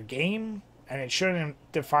entire game, and it shouldn't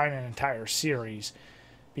define an entire series,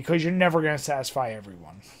 because you're never going to satisfy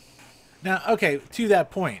everyone. Now, okay, to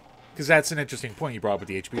that point, because that's an interesting point you brought up with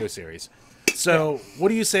the HBO series. So, what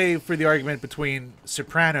do you say for the argument between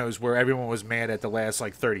Sopranos, where everyone was mad at the last,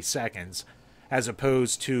 like, 30 seconds, as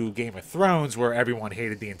opposed to Game of Thrones, where everyone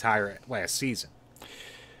hated the entire last season?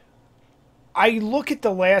 I look at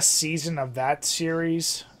the last season of that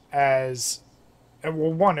series as,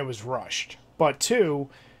 well, one, it was rushed, but two,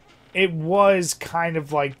 it was kind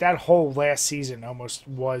of like that whole last season almost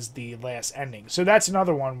was the last ending. So that's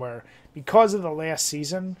another one where, because of the last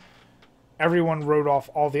season, everyone wrote off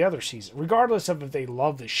all the other seasons. Regardless of if they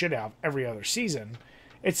love the shit out of every other season,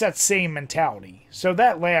 it's that same mentality. So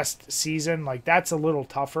that last season, like, that's a little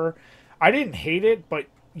tougher. I didn't hate it, but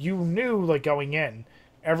you knew, like, going in,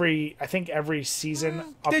 I think every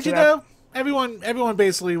season up Did to you that, though? everyone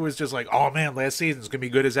basically was just like, oh man, last season's gonna be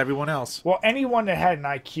good as everyone else. Well, anyone that had an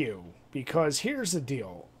IQ, because here's the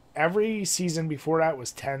deal. Every season before that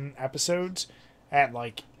was 10 episodes at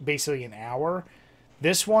like basically an hour.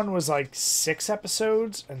 This one was like 6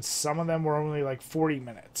 episodes, and some of them were only like 40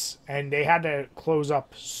 minutes. And they had to close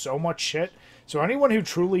up so much shit. So anyone who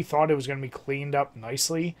truly thought it was going to be cleaned up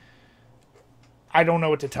nicely, I don't know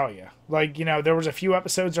what to tell you. Like, you know, there was a few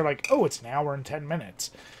episodes that are like, oh, it's an hour and 10 minutes.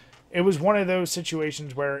 It was one of those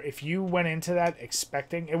situations where if you went into that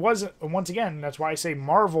expecting, it wasn't, once again, that's why I say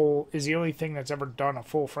Marvel is the only thing that's ever done a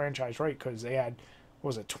full franchise right, because they had, what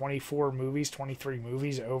was it, 24 movies, 23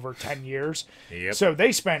 movies over 10 years. Yep. So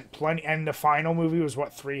they spent plenty, and the final movie was,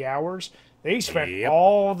 what, 3 hours? They spent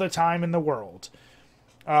all the time in the world.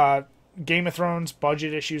 Game of Thrones,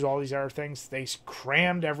 budget issues, all these other things. They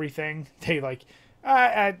crammed everything. They, like,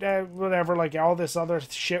 whatever, like, all this other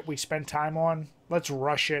shit we spent time on, let's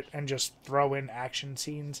rush it and just throw in action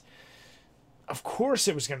scenes. Of course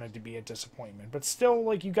it was going to be a disappointment, but still,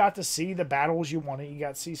 like, you got to see the battles you wanted. You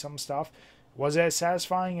got to see some stuff. Was it as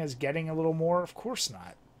satisfying as getting a little more? Of course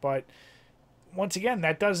not. But once again,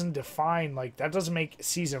 that doesn't define, like, that doesn't make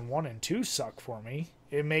season 1 and 2 suck for me.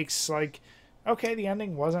 It makes, like, okay, the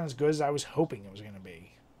ending wasn't as good as I was hoping it was going to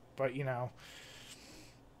be. But, you know,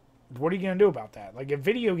 what are you going to do about that? Like, a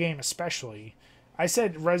video game especially, I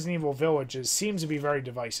said Resident Evil Villages seems to be very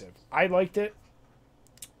divisive. I liked it.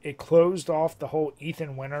 It closed off the whole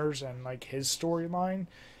Ethan Winters and, like, his storyline.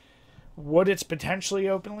 What it's potentially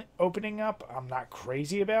opening up, I'm not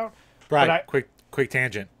crazy about. Right, quick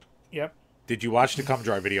tangent. Yep. Did you watch the cum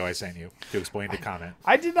jar video I sent you to explain the comment?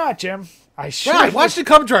 I did not, Jim. I should. Right, watch the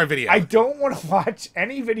cum jar video. I don't want to watch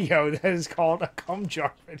any video that is called a cum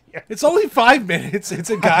jar video. It's only 5 minutes. It's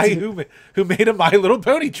a guy who made a My Little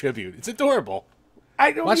Pony tribute. It's adorable.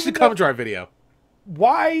 I don't watch the cum jar video.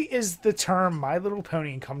 Why is the term My Little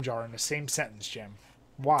Pony and cum jar in the same sentence, Jim?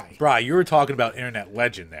 Why? Bri, you were talking about internet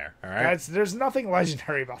legend there, all right? There's nothing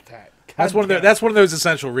legendary about that. That's one of those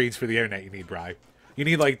essential reads for the internet you need, Bri. You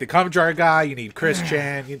need, like, the cum jar guy, you need Chris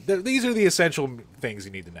Chan. These are the essential things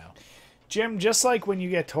you need to know. Jim, just like when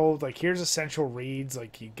you get told, like, here's essential reads,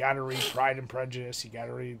 like, you gotta read Pride and Prejudice, you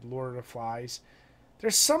gotta read Lord of the Flies.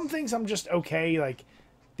 There's some things I'm just okay, like,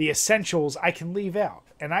 the essentials I can leave out.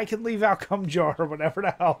 And I can leave out cum jar or whatever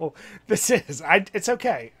the hell this is. It's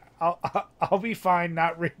okay. I'll be fine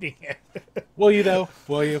not reading it. Will you, though?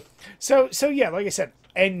 Will you? So yeah, like I said,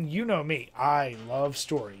 and you know me, I love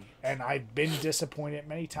story. And I've been disappointed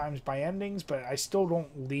many times by endings, but I still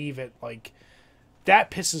don't leave it, like,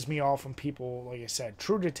 that pisses me off when people, like I said,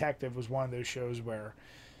 True Detective was one of those shows where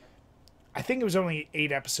I think it was only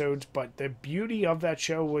 8 episodes, but the beauty of that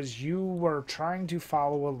show was you were trying to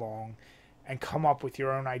follow along and come up with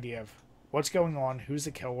your own idea of what's going on, who's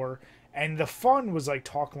the killer, and the fun was, like,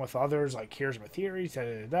 talking with others, like, here's my theories,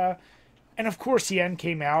 da-da-da-da. And, of course, the end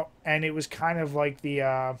came out, and it was kind of like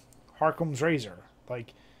the Harkham's Razor.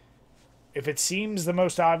 Like, if it seems the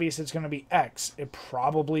most obvious it's going to be X, it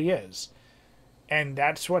probably is. And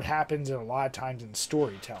that's what happens a lot of times in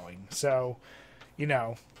storytelling. So, you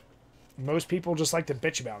know, most people just like to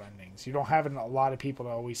bitch about endings. You don't have a lot of people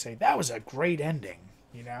that always say, that was a great ending,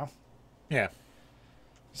 you know? Yeah.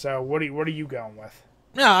 So what are you going with?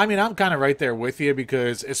 No, I mean, I'm kind of right there with you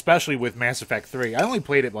because, especially with Mass Effect 3, I only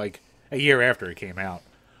played it, like, a year after it came out.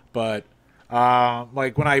 But,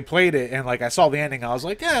 like, when I played it and, like, I saw the ending, I was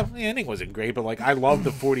like, yeah, the ending wasn't great, but, like, I loved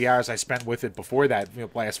the 40 hours I spent with it before that,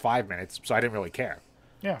 last 5 minutes, so I didn't really care.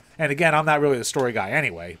 Yeah. And, again, I'm not really the story guy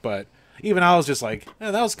anyway, but even I was just like,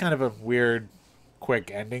 that was kind of a weird,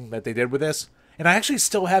 quick ending that they did with this. And I actually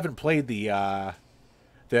still haven't played the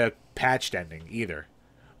patched ending either.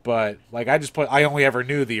 But, like, I only ever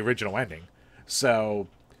knew the original ending. So,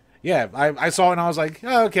 yeah, I saw it and I was like,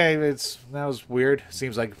 oh, okay, that was weird.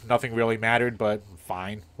 Seems like nothing really mattered, but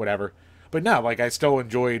fine, whatever. But no, like, I still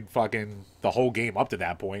enjoyed fucking the whole game up to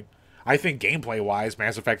that point. I think gameplay-wise,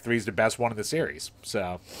 Mass Effect 3 is the best one in the series,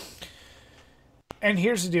 so. And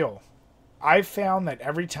here's the deal. I've found that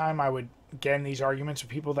every time I would get in these arguments with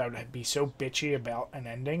people that would be so bitchy about an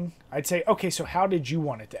ending, I'd say, okay, so how did you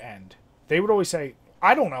want it to end? They would always say,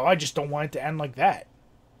 I don't know, I just don't want it to end like that.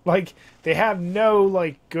 Like, they have no,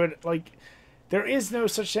 like, good, like, there is no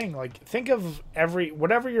such thing. Like, think of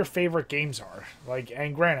whatever your favorite games are. Like,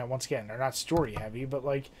 and granted, once again, they're not story heavy, but,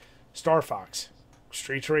 like, Star Fox,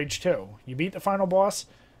 Streets of Rage 2. You beat the final boss,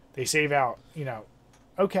 they save out, you know,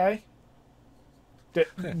 okay.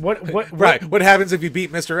 Right. What happens if you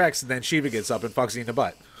beat Mr. X and then Shiva gets up and fucks you in the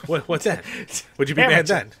butt? What's that? Would you be mad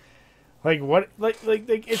then? Like, what? Like,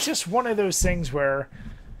 it's just one of those things where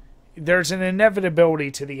there's an inevitability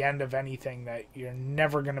to the end of anything that you're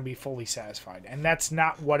never going to be fully satisfied. And that's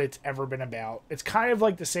not what it's ever been about. It's kind of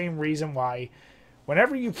like the same reason why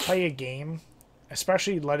whenever you play a game,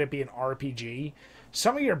 especially let it be an RPG,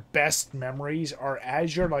 some of your best memories are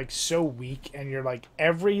as you're like so weak and you're like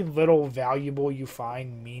every little valuable you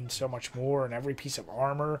find means so much more, and every piece of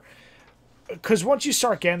armor. Because once you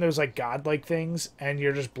start getting those like godlike things and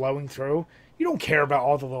you're just blowing through, you don't care about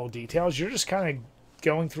all the little details. You're just kind of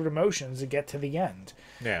going through the motions to get to the end.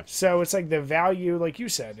 Yeah. So it's like the value, like you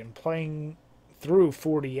said, in playing through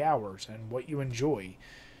 40 hours and what you enjoy.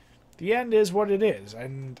 The end is what it is.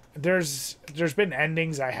 And there's been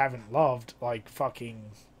endings I haven't loved, like fucking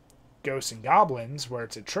Ghosts and Goblins, where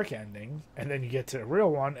it's a trick ending, and then you get to the real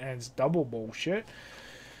one and it's double bullshit.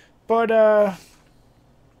 But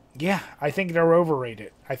yeah, I think they're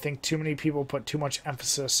overrated. I think too many people put too much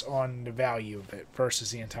emphasis on the value of it versus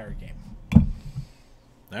the entire game.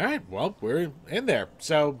 All right, well, we're in there.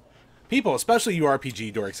 So, people, especially you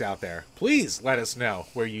RPG dorks out there, please let us know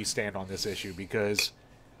where you stand on this issue, because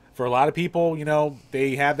for a lot of people, you know,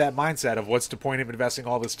 they have that mindset of what's the point of investing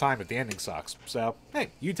all this time if the ending sucks. So,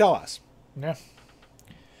 hey, you tell us. Yeah.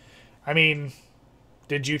 I mean,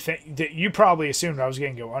 did you think... You probably assumed I was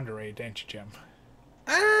going to go underrated, didn't you, Jim?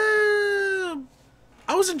 I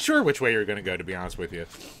wasn't sure which way you were going to go, to be honest with you.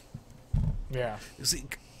 Yeah. See,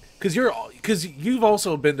 because you've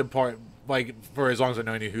also been the part, like, for as long as I've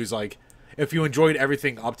known you, who's like, if you enjoyed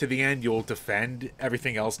everything up to the end, you'll defend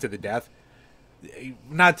everything else to the death.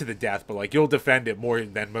 Not to the death, but like you'll defend it more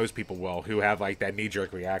than most people will, who have like that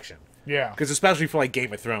knee-jerk reaction. Yeah. Because especially for like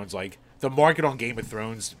Game of Thrones, like the market on Game of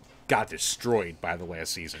Thrones got destroyed by the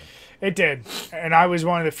last season. It did, and I was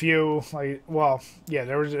one of the few. Like, well, yeah,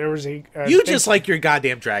 there was a. You just like your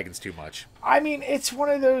goddamn dragons too much. I mean, it's one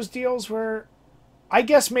of those deals where, I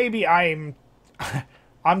guess maybe I'm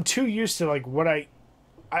too used to like what I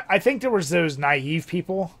think there was those naive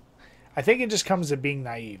people. I think it just comes to being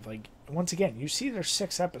naive. Like, once again, you see there's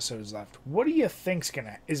 6 episodes left. What do you think's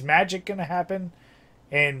is magic gonna happen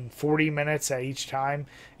in 40 minutes at each time?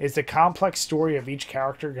 Is the complex story of each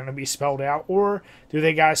character going to be spelled out, or do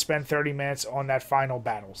they got to spend 30 minutes on that final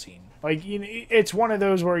battle scene? Like, you know, it's one of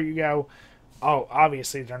those where you go, oh,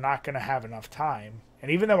 obviously they're not going to have enough time.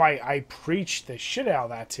 And even though I preach the shit out of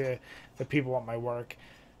that to the people at my work,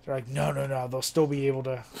 they're like, no, they'll still be able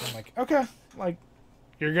to. I'm like, okay, like,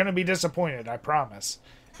 you're going to be disappointed, I promise,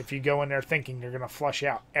 if you go in there thinking you're going to flush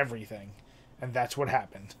out everything. And that's what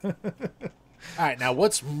happened. All right, now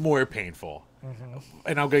what's more painful? Mm-hmm.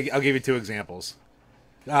 And I'll give you 2 examples.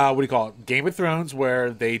 What do you call it? Game of Thrones,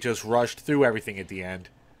 where they just rushed through everything at the end.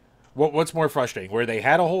 What's more frustrating? Where they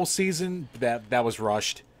had a whole season that was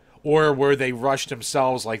rushed, or where they rushed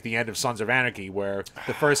themselves, like the end of Sons of Anarchy, where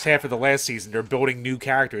the first half of the last season they're building new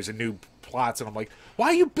characters and new plots, and I'm like, why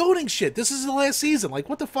are you building shit? This is the last season. Like,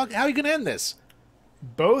 what the fuck? How are you gonna end this?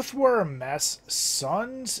 Both were a mess.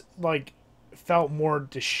 Sons, like, felt more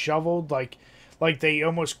disheveled, like they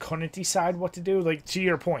almost couldn't decide what to do. Like, to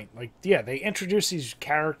your point, like, yeah, they introduced these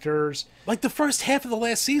characters. Like, the first half of the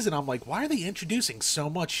last season, I'm like, why are they introducing so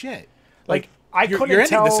much shit? Like I couldn't you're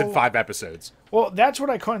tell. ending this in 5 episodes. Well, that's what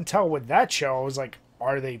I couldn't tell with that show. I was like,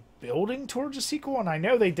 are they building towards a sequel? And I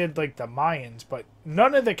know they did, like, the Mayans, but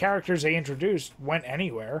none of the characters they introduced went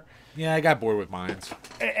anywhere. Yeah, I got bored with Mayans.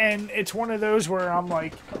 And it's one of those where I'm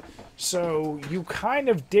like, so you kind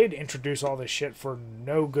of did introduce all this shit for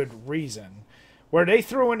no good reason. Where they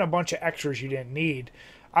threw in a bunch of extras you didn't need.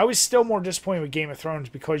 I was still more disappointed with Game of Thrones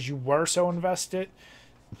because you were so invested,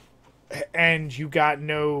 and you got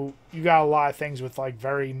a lot of things with like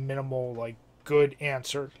very minimal, like, good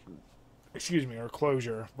answer, or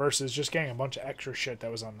closure, versus just getting a bunch of extra shit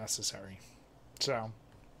that was unnecessary. So,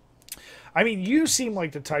 I mean, you seem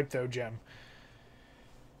like the type though, Jim.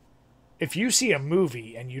 If you see a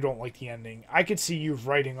movie and you don't like the ending, I could see you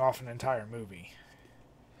writing off an entire movie.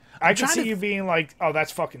 I can see you being like, oh,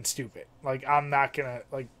 that's fucking stupid. Like, I'm not gonna,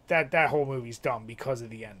 like, that whole movie's dumb because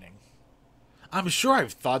of the ending. I'm sure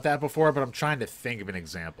I've thought that before, but I'm trying to think of an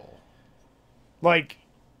example. Like,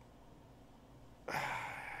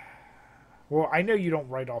 well, I know you don't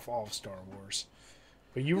write off all of Star Wars,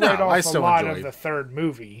 but you write off a lot of the third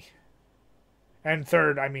movie. And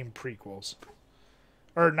third, I mean prequels.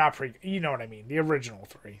 Or not you know what I mean. The original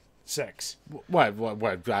 3. 6.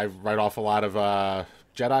 What? I write off a lot of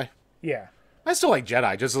Jedi? Yeah. I still like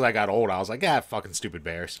Jedi. Just as I got old, I was like, fucking stupid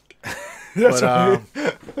bears. That's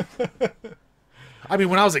but, I mean,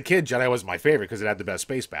 when I was a kid, Jedi was my favorite because it had the best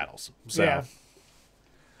space battles. So. Yeah.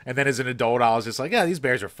 And then as an adult, I was just like, these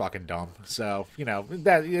bears are fucking dumb. So, you know,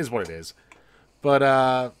 that is what it is.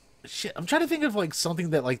 But, Shit, I'm trying to think of like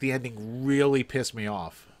something that like the ending really pissed me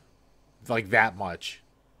off, like that much.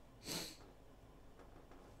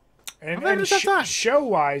 And show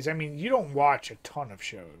wise, I mean, you don't watch a ton of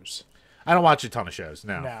shows. I don't watch a ton of shows,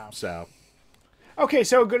 no. No. So, Okay,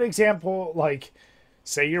 so a good example, like,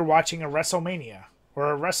 say you're watching a WrestleMania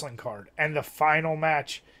or a wrestling card, and the final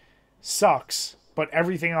match sucks, but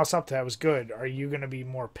everything else up to that was good. Are you going to be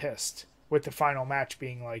more pissed with the final match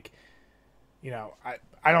being like, you know,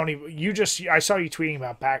 I don't even, I saw you tweeting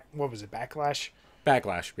about what was it, Backlash?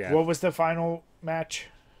 Backlash, yeah. What was the final match?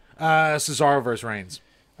 Cesaro versus Reigns.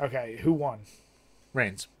 Okay, who won?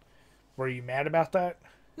 Reigns. Were you mad about that?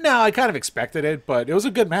 No, I kind of expected it, but it was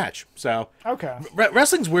a good match. So okay,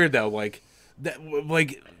 wrestling's weird though. Like,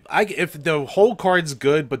 if the whole card's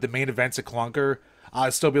good, but the main event's a clunker,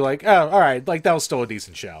 I'd still be like, oh, all right, like that was still a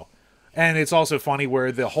decent show. And it's also funny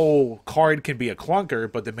where the whole card can be a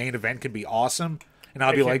clunker, but the main event can be awesome, and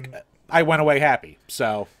I'll be like, I went away happy.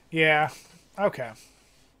 So yeah, okay,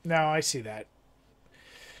 no, I see that.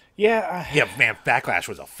 Yeah, yeah, man, Backlash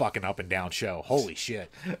was a fucking up and down show. Holy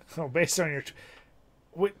shit! Oh, based on your,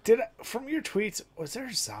 from your tweets, was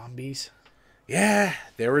there zombies? Yeah,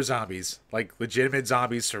 there were zombies, like legitimate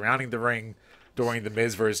zombies surrounding the ring during the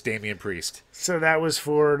Miz versus Damian Priest. So that was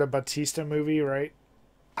for the Batista movie, right?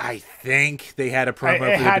 I think they had a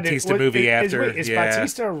promo for the Batista movie after. Is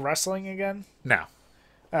Batista wrestling again? No.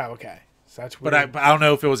 Oh, okay. So that's weird. But I don't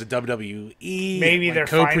know if it was a WWE. Maybe like, they're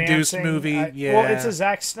co-produced movie. Yeah. Well, it's a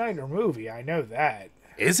Zack Snyder movie. I know that.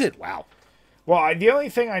 Is it? Wow. Well, the only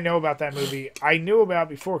thing I know about that movie, I knew about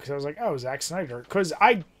before because I was like, oh, Zack Snyder. Because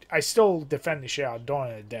I still defend the shit out of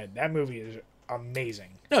Dawn of the Dead. That movie is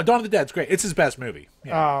amazing. No, Dawn of the Dead's great. It's his best movie.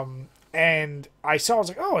 Yeah. And I was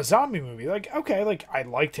like, oh, a zombie movie. Like, okay, like I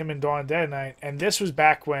liked him in Dawn of the Dead, and this was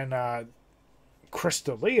back when Chris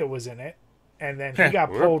D'Elia was in it. And then he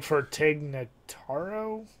got pulled for Tig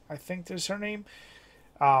Notaro, I think is her name,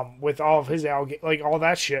 with all of his like all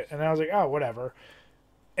that shit. And I was like, oh, whatever.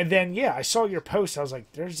 And then, yeah, I saw your post. I was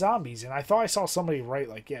like, there's zombies. And I thought I saw somebody write,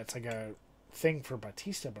 like, yeah, it's like a thing for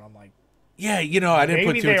Batista. But I'm like, yeah, I didn't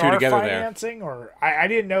put two and two together financing, there. Or I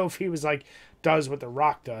didn't know if he was like, does what The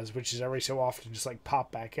Rock does, which is every so often just like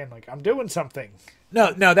pop back in. Like, I'm doing something.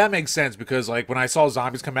 No, that makes sense because, like, when I saw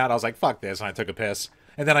zombies come out, I was like, fuck this. And I took a piss.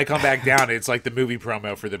 And then I come back down, and it's like the movie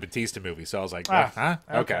promo for the Batista movie. So I was like, huh?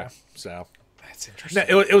 Okay. So that's interesting.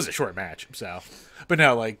 No, it was a short match. So, but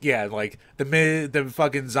no, like, yeah, like the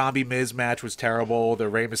fucking zombie Miz match was terrible. The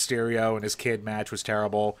Rey Mysterio and his kid match was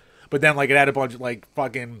terrible. But then, like, it had a bunch of, like,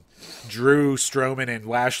 fucking Drew, Strowman, and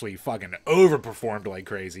Lashley fucking overperformed like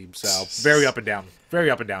crazy. So, very up and down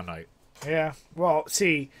night. Yeah. Well,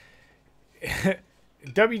 see,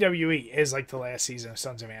 WWE is like the last season of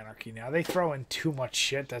Sons of Anarchy now. They throw in too much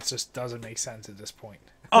shit that just doesn't make sense at this point.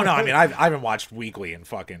 Oh, no, I mean, I haven't watched weekly in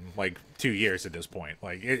fucking, like, 2 years at this point.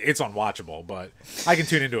 Like, it's unwatchable, but I can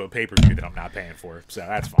tune into a pay-per-view that I'm not paying for, so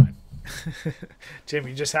that's fine. Jim,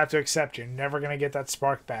 you just have to accept you're never going to get that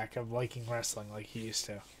spark back of liking wrestling like you used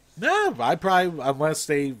to. No, I probably, unless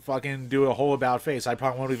they fucking do a whole about face, I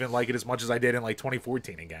probably won't even like it as much as I did in, like,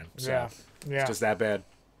 2014 again. So, yeah. It's just that bad.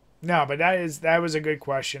 No, but that was a good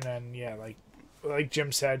question, and yeah, like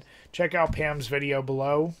Jim said, check out Pam's video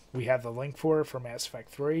below. We have the link for it for Mass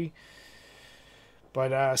Effect 3.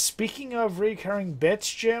 But speaking of recurring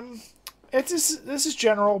bits, Jim, this is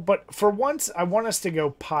general, but for once, I want us to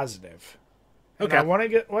go positive. Okay. And I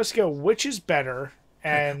want to let's go, which is better,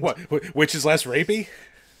 and which is less rapey?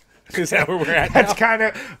 Is that where we're at? That's kind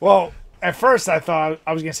of, well, at first I thought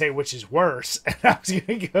I was going to say which is worse, and I was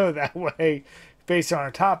going to go that way based on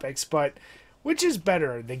our topics, but which is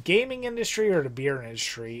better, the gaming industry or the beer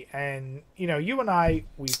industry? And, you and I,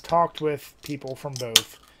 we've talked with people from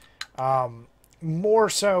both. More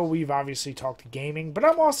so, we've obviously talked to gaming, but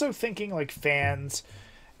I'm also thinking like fans.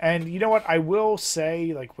 And you know what? I will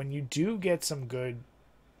say, like, when you do get some good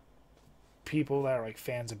people that are like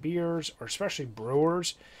fans of beers, or especially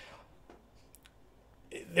brewers,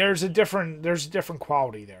 there's a different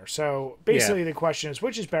quality there. So basically, The question is,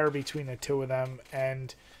 which is better between the two of them?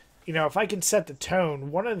 And if I can set the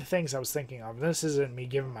tone, one of the things I was thinking of, and this isn't me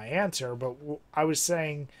giving my answer, but I was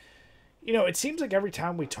saying, it seems like every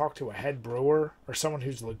time we talk to a head brewer or someone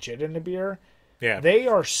who's legit into beer, they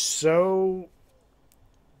are so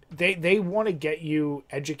they want to get you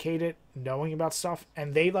educated, knowing about stuff,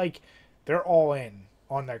 and they're all in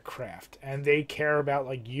on their craft, and they care about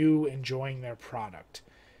like you enjoying their product.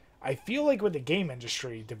 I feel like with the game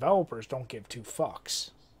industry, developers don't give two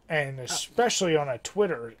fucks, and especially on a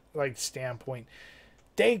Twitter like standpoint,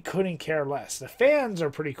 they couldn't care less. The fans are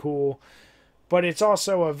pretty cool, but it's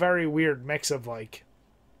also a very weird mix of like,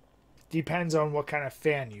 depends on what kind of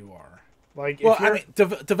fan you are. Like, Well, if you're, I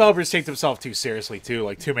mean, developers take themselves too seriously too.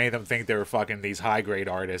 Like, too many of them think they're fucking these high grade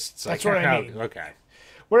artists. that's Like, what I mean. okay.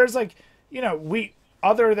 Whereas, like, we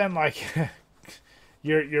other than like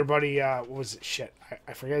your buddy, what was it? Shit,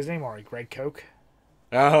 I forget his name already. Greg Koch.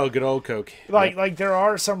 Oh, good old Coke. Like there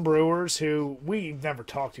are some brewers who we've never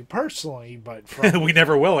talked to personally, but from We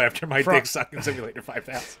never will after my Dick Sucking Simulator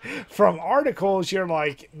 5000. from articles, you're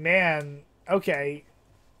like, man, okay,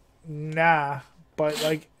 nah. But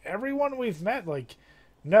like everyone we've met, like,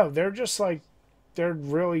 no, they're just like they're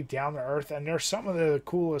really down to earth, and they're some of the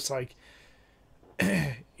coolest. Like,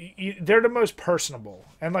 they're the most personable,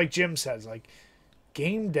 and like Jim says, like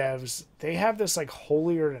game devs, they have this like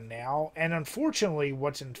holier than now, and unfortunately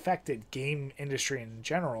what's infected game industry in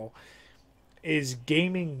general is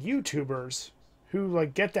gaming YouTubers who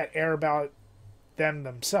like get that air about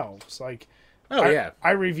themselves. Like,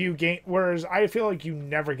 I review game, whereas I feel like you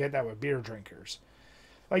never get that with beer drinkers.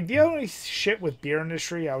 Like, the only shit with beer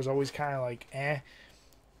industry I was always kind of like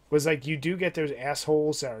was like you do get those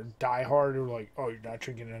assholes that are diehard who are like, oh, you're not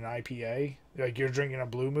drinking an IPA, like you're drinking a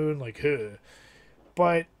Blue Moon, like, huh.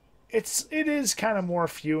 But it is kind of more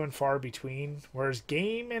few and far between. Whereas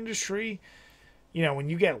game industry, when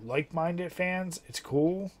you get like-minded fans, it's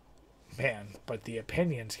cool, man. But the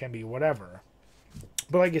opinions can be whatever.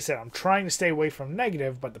 But like I said, I'm trying to stay away from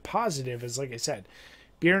negative. But the positive is, like I said,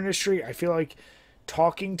 beer industry. I feel like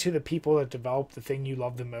talking to the people that develop the thing you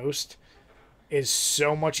love the most is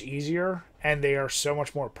so much easier, and they are so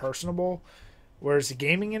much more personable. Whereas the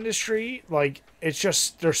gaming industry, like, it's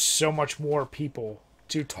just, there's so much more people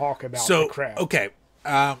to talk about the craft. Okay.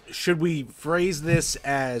 Should we phrase this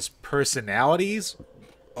as personalities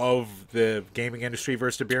of the gaming industry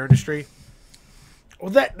versus the beer industry? Well,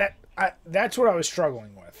 that's what I was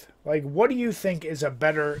struggling with. Like, what do you think is a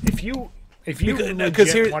better, if you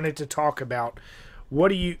wanted to talk about, what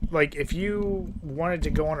do you, like, if you wanted to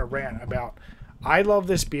go on a rant about, I love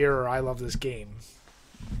this beer or I love this game,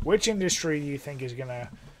 which industry do you think is gonna?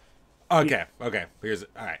 Okay. Here's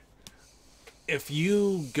all right. If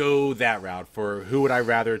you go that route for who would I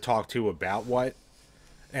rather talk to about what,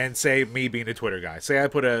 and say me being a Twitter guy, say I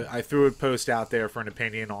threw a post out there for an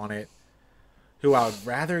opinion on it, who I would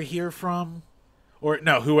rather hear from, or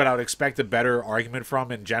no, who would I would expect a better argument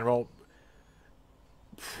from in general,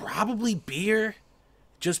 probably beer,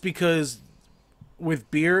 just because with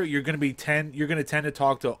beer you're going to tend to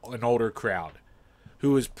talk to an older crowd,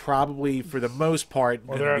 who is probably, for the most part,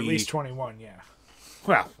 they're at least 21, yeah.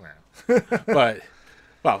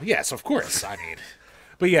 Well, yes, of course. I mean,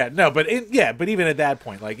 but even at that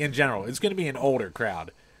point, like in general, it's going to be an older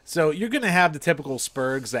crowd. So you're going to have the typical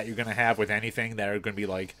spurgs that you're going to have with anything that are going to be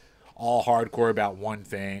like all hardcore about one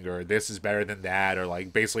thing, or this is better than that, or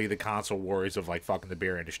like basically the console wars of like fucking the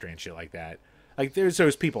beer industry and shit like that. Like, there's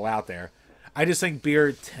those people out there. I just think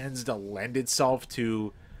beer tends to lend itself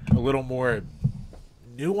to a little more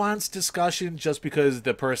nuanced discussion just because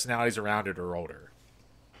the personalities around it are older.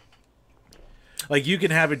 Like, you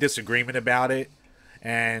can have a disagreement about it,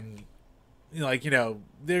 and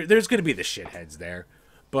there's going to be the shitheads there.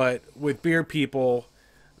 But with beer people,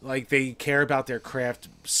 like, they care about their craft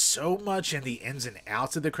so much and the ins and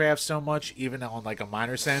outs of the craft so much, even on like a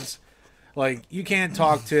minor sense. Like, you can't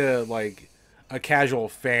talk to like a casual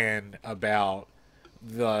fan about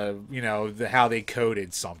the how they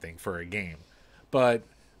coded something for a game. But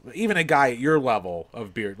even a guy at your level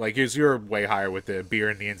of beer, like, you're way higher with the beer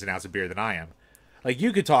and the ins and outs of beer than I am. Like,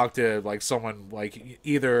 you could talk to like someone like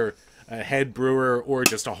either a head brewer or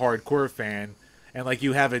just a hardcore fan, and like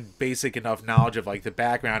you have a basic enough knowledge of like the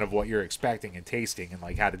background of what you're expecting and tasting and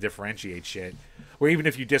like how to differentiate shit. Where even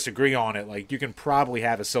if you disagree on it, like, you can probably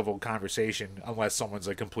have a civil conversation unless someone's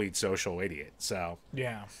a complete social idiot. So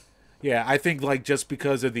yeah, I think like just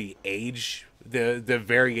because of the age, the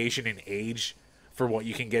variation in age for what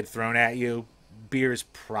you can get thrown at you, beer is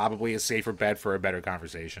probably a safer bet for a better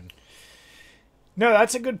conversation. No,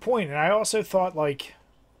 that's a good point. And I also thought, like,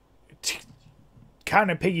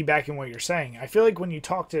 kind of piggybacking what you're saying, I feel like when you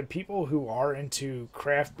talk to people who are into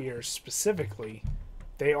craft beer specifically,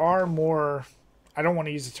 they are more, I don't want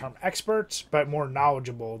to use the term experts, but more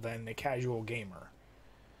knowledgeable than the casual gamer.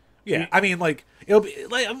 Yeah, I mean, like, it'll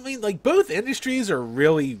be like both industries are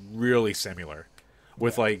really, really similar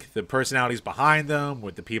with like the personalities behind them,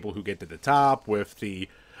 with the people who get to the top, with the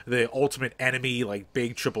ultimate enemy, like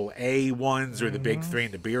big AAA ones, or the big three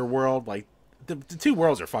in the beer world. Like, the two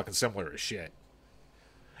worlds are fucking similar as shit.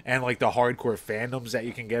 And like the hardcore fandoms that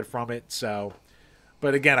you can get from it. So,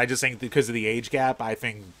 but again, I just think because of the age gap, I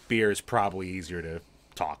think beer is probably easier to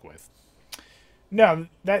talk with. No,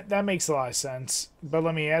 that makes a lot of sense. But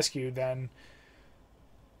let me ask you then,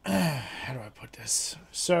 how do I put this?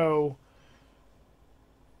 So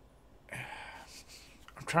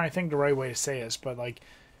I'm trying to think the right way to say this, but like,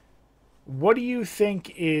 what do you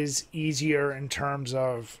think is easier in terms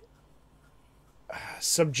of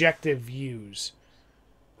subjective views?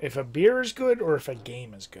 If a beer is good or if a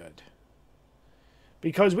game is good?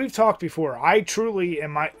 Because we've talked before, I truly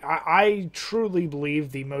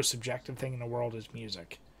believe the most subjective thing in the world is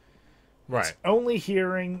music. Right. It's only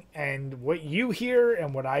hearing, and what you hear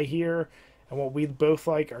and what I hear and what we both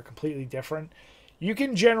like are completely different. You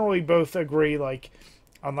can generally both agree, like,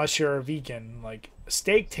 unless you're a vegan, like,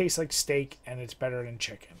 steak tastes like steak and it's better than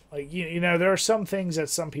chicken. Like, you know, there are some things that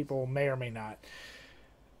some people may or may not.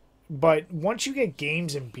 But once you get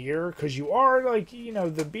games and beer, because you are, like, you know,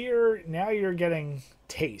 the beer, now you're getting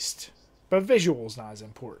taste. But visual's not as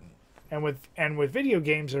important. And with video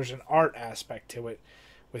games, there's an art aspect to it.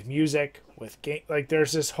 With music, with game, like,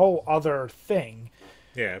 there's this whole other thing.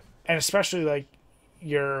 Yeah. And especially, like,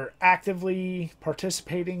 you're actively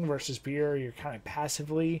participating versus beer, you're kind of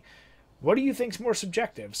passively. What do you think's more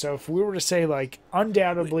subjective? So if we were to say, like,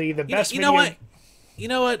 undoubtedly the best you video... know what? You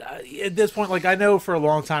know what? At this point, like, I know for a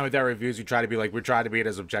long time with our reviews, we try to be like, we try to be it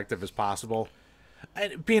as objective as possible.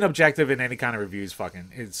 And being objective in any kind of reviews,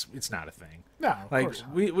 it's not a thing. No, of like course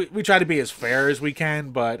not. we try to be as fair as we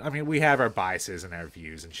can, but I mean, we have our biases and our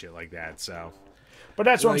views and shit like that. So, But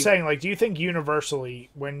that's what I'm like, saying. Like, do you think universally,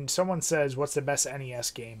 when someone says, what's the best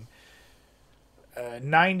NES game,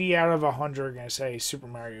 90 out of 100 are going to say Super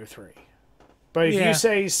Mario 3. But if you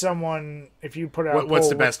say if you put out what's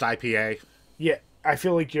the best IPA? Yeah, I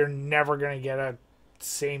feel like you're never going to get a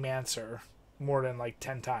same answer more than like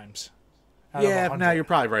 10 times. Yeah, no, you're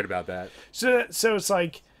probably right about that. So it's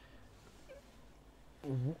like,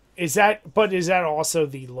 is that also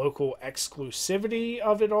the local exclusivity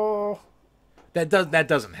of it all? That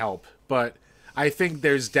doesn't help, but I think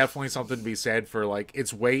there's definitely something to be said for, like,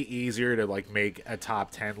 it's way easier to, like, make a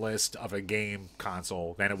top 10 list of a game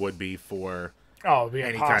console than it would be for it'd be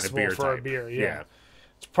any impossible kind of beer for type. a beer. Yeah.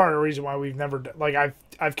 It's part of the reason why we've never, like,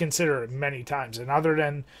 I've considered it many times, and other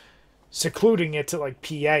than secluding it to like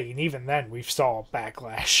PA, and even then we've saw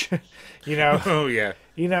backlash. You know. Oh yeah.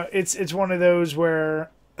 You know, it's one of those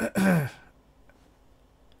where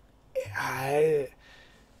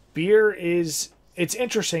beer is, it's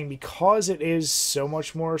interesting because it is so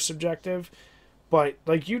much more subjective, but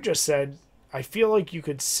like you just said, I feel like you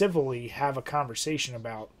could civilly have a conversation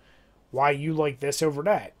about why you like this over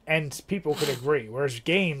that, and people could agree. Whereas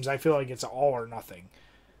games, I feel like it's all or nothing.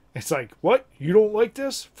 It's like, what? You don't like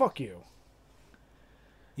this? Fuck you.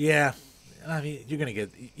 Yeah. I mean, you're going to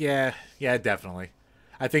get... Yeah, definitely.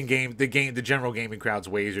 I think the general gaming crowd's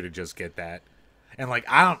way easier to just get that. And, like,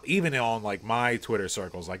 I don't... Even on, like, my Twitter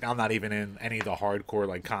circles, like, I'm not even in any of the hardcore,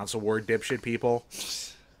 like, console war dipshit people.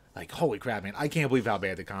 Like, holy crap, man. I can't believe how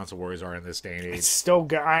bad the console wars are in this day and age. It's still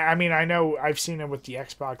good. I mean, I know I've seen it with the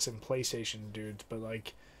Xbox and PlayStation dudes, but,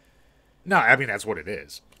 like... No, I mean, that's what it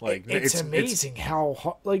is. Like, it's amazing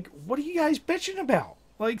how... Like, what are you guys bitching about?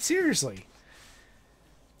 Like, seriously.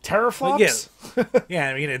 Teraflops? Yeah,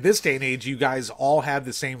 I mean, at this day and age, you guys all have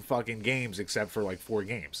the same fucking games except for, like, 4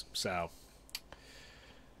 games. So...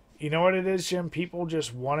 You know what it is, Jim? People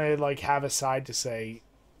just want to, like, have a side to say,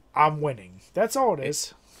 I'm winning. That's all it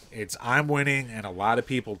is. It's I'm winning, and a lot of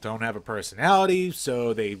people don't have a personality,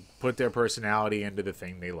 so they put their personality into the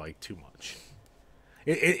thing they like too much.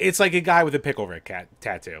 It's like a guy with a pickle Rick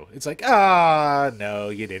tattoo. It's like, no,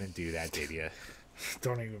 you didn't do that, did you?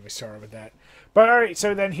 Don't even get me started with that. But all right,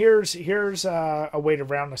 so then here's a way to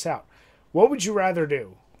round this out. What would you rather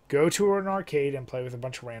do? Go to an arcade and play with a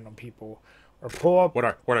bunch of random people, or pull up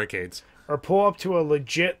what arcades? Or pull up to a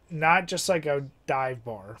legit, not just like a dive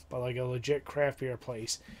bar, but like a legit craft beer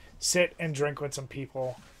place. Sit and drink with some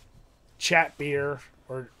people, chat beer,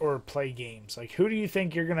 or play games. Like, who do you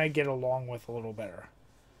think you're gonna get along with a little better?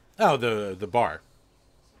 Oh, the bar,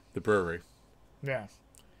 the brewery. Yeah.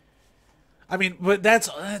 I mean, but that's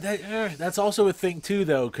also a thing too,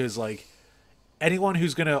 though, because like anyone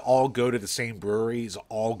who's gonna all go to the same brewery is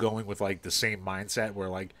all going with like the same mindset, where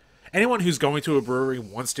like anyone who's going to a brewery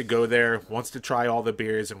wants to go there, wants to try all the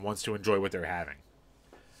beers, and wants to enjoy what they're having.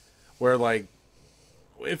 Where like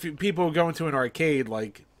if people go into an arcade,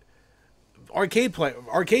 like arcade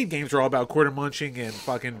games are all about quarter munching and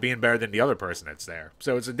fucking being better than the other person that's there.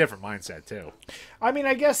 So it's a different mindset too. I mean,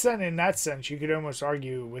 I guess then in that sense, you could almost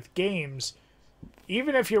argue with games,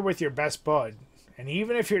 even if you're with your best bud, and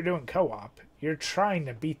even if you're doing co-op, you're trying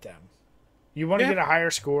to beat them. You want to get a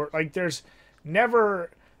higher score. Like, there's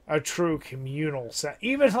never a true communal set.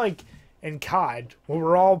 Even like in COD, when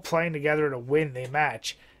we're all playing together to win the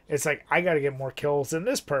match, it's like, I got to get more kills than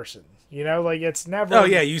this person. You know, like, it's never... Oh,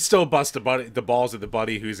 yeah, you still bust the balls of the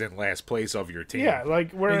buddy who's in last place of your team. Yeah,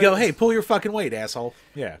 like... You go, hey, pull your fucking weight, asshole.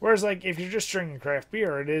 Yeah. Whereas, like, if you're just drinking craft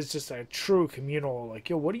beer, it is just a true communal, like,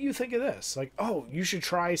 yo, what do you think of this? Like, oh, you should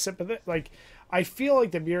try a sip of it. Like, I feel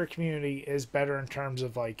like the beer community is better in terms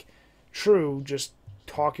of, like, true, just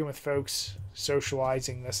talking with folks,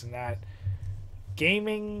 socializing, this and that.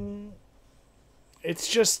 Gaming... It's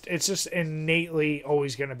just innately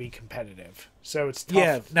always going to be competitive. So it's tough.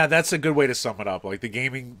 Yeah, now that's a good way to sum it up. Like, the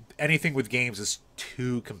gaming, anything with games is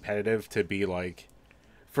too competitive to be, like,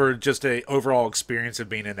 for just a overall experience of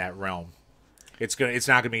being in that realm. It's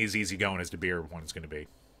not going to be as easy going as the beer one is going to be.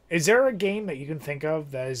 Is there a game that you can think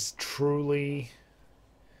of that is truly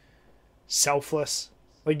selfless?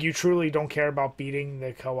 Like, you truly don't care about beating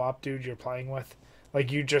the co-op dude you're playing with?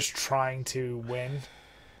 Like, you just trying to win?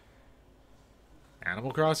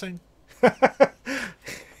 Animal Crossing?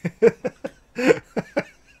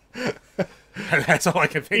 That's all I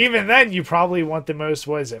can think Even then, you probably want the most,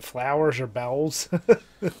 what is it, flowers or bells?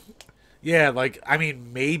 Yeah, like, I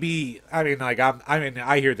mean, maybe, I mean, like,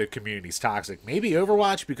 I hear the community's toxic. Maybe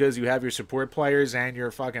Overwatch because you have your support players and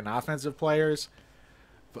your fucking offensive players.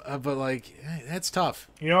 But like, that's tough.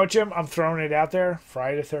 You know what, Jim? I'm throwing it out there,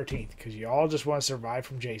 Friday the 13th, because you all just want to survive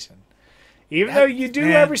from Jason. Even though you do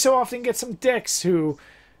every so often get some dicks who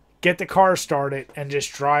get the car started and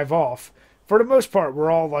just drive off. For the most part,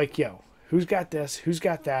 we're all like, yo, who's got this? Who's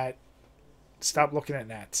got that? Stop looking at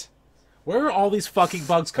nets. Where are all these fucking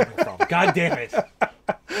bugs coming from? God damn it.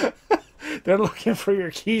 They're looking for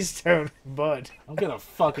your keystone, bud. I'm gonna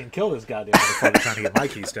fucking kill this goddamn motherfucker trying to get my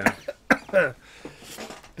keystone.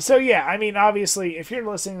 So, yeah, I mean, obviously, if you're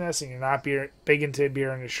listening to this and you're not big into the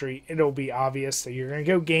beer industry, it'll be obvious that you're going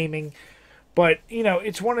to go gaming. But, you know,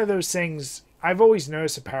 it's one of those things, I've always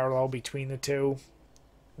noticed a parallel between the two.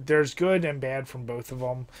 There's good and bad from both of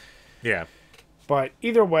them. Yeah. But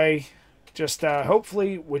either way, just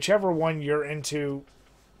hopefully, whichever one you're into,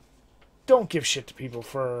 don't give shit to people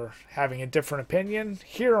for having a different opinion.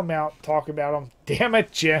 Hear them out, talk about them. Damn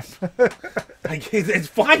it, Jim. It's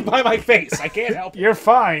flying by my face. I can't help it. You're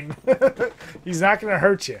fine. He's not going to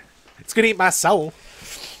hurt you. It's going to eat my soul.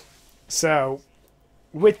 So,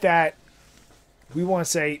 with that, we want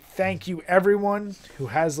to say thank you, everyone who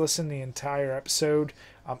has listened the entire episode.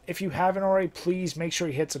 If you haven't already, please make sure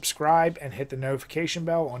you hit subscribe and hit the notification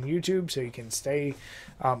bell on YouTube so you can stay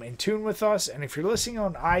in tune with us. And if you're listening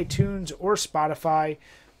on iTunes or Spotify,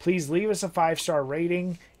 please leave us a 5-star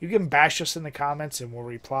rating. You can bash us in the comments and we'll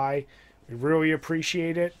reply. We really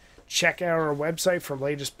appreciate it. Check out our website for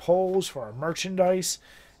latest polls for our merchandise.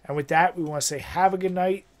 And with that, we want to say have a good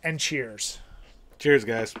night and cheers. Cheers,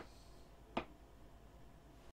 guys.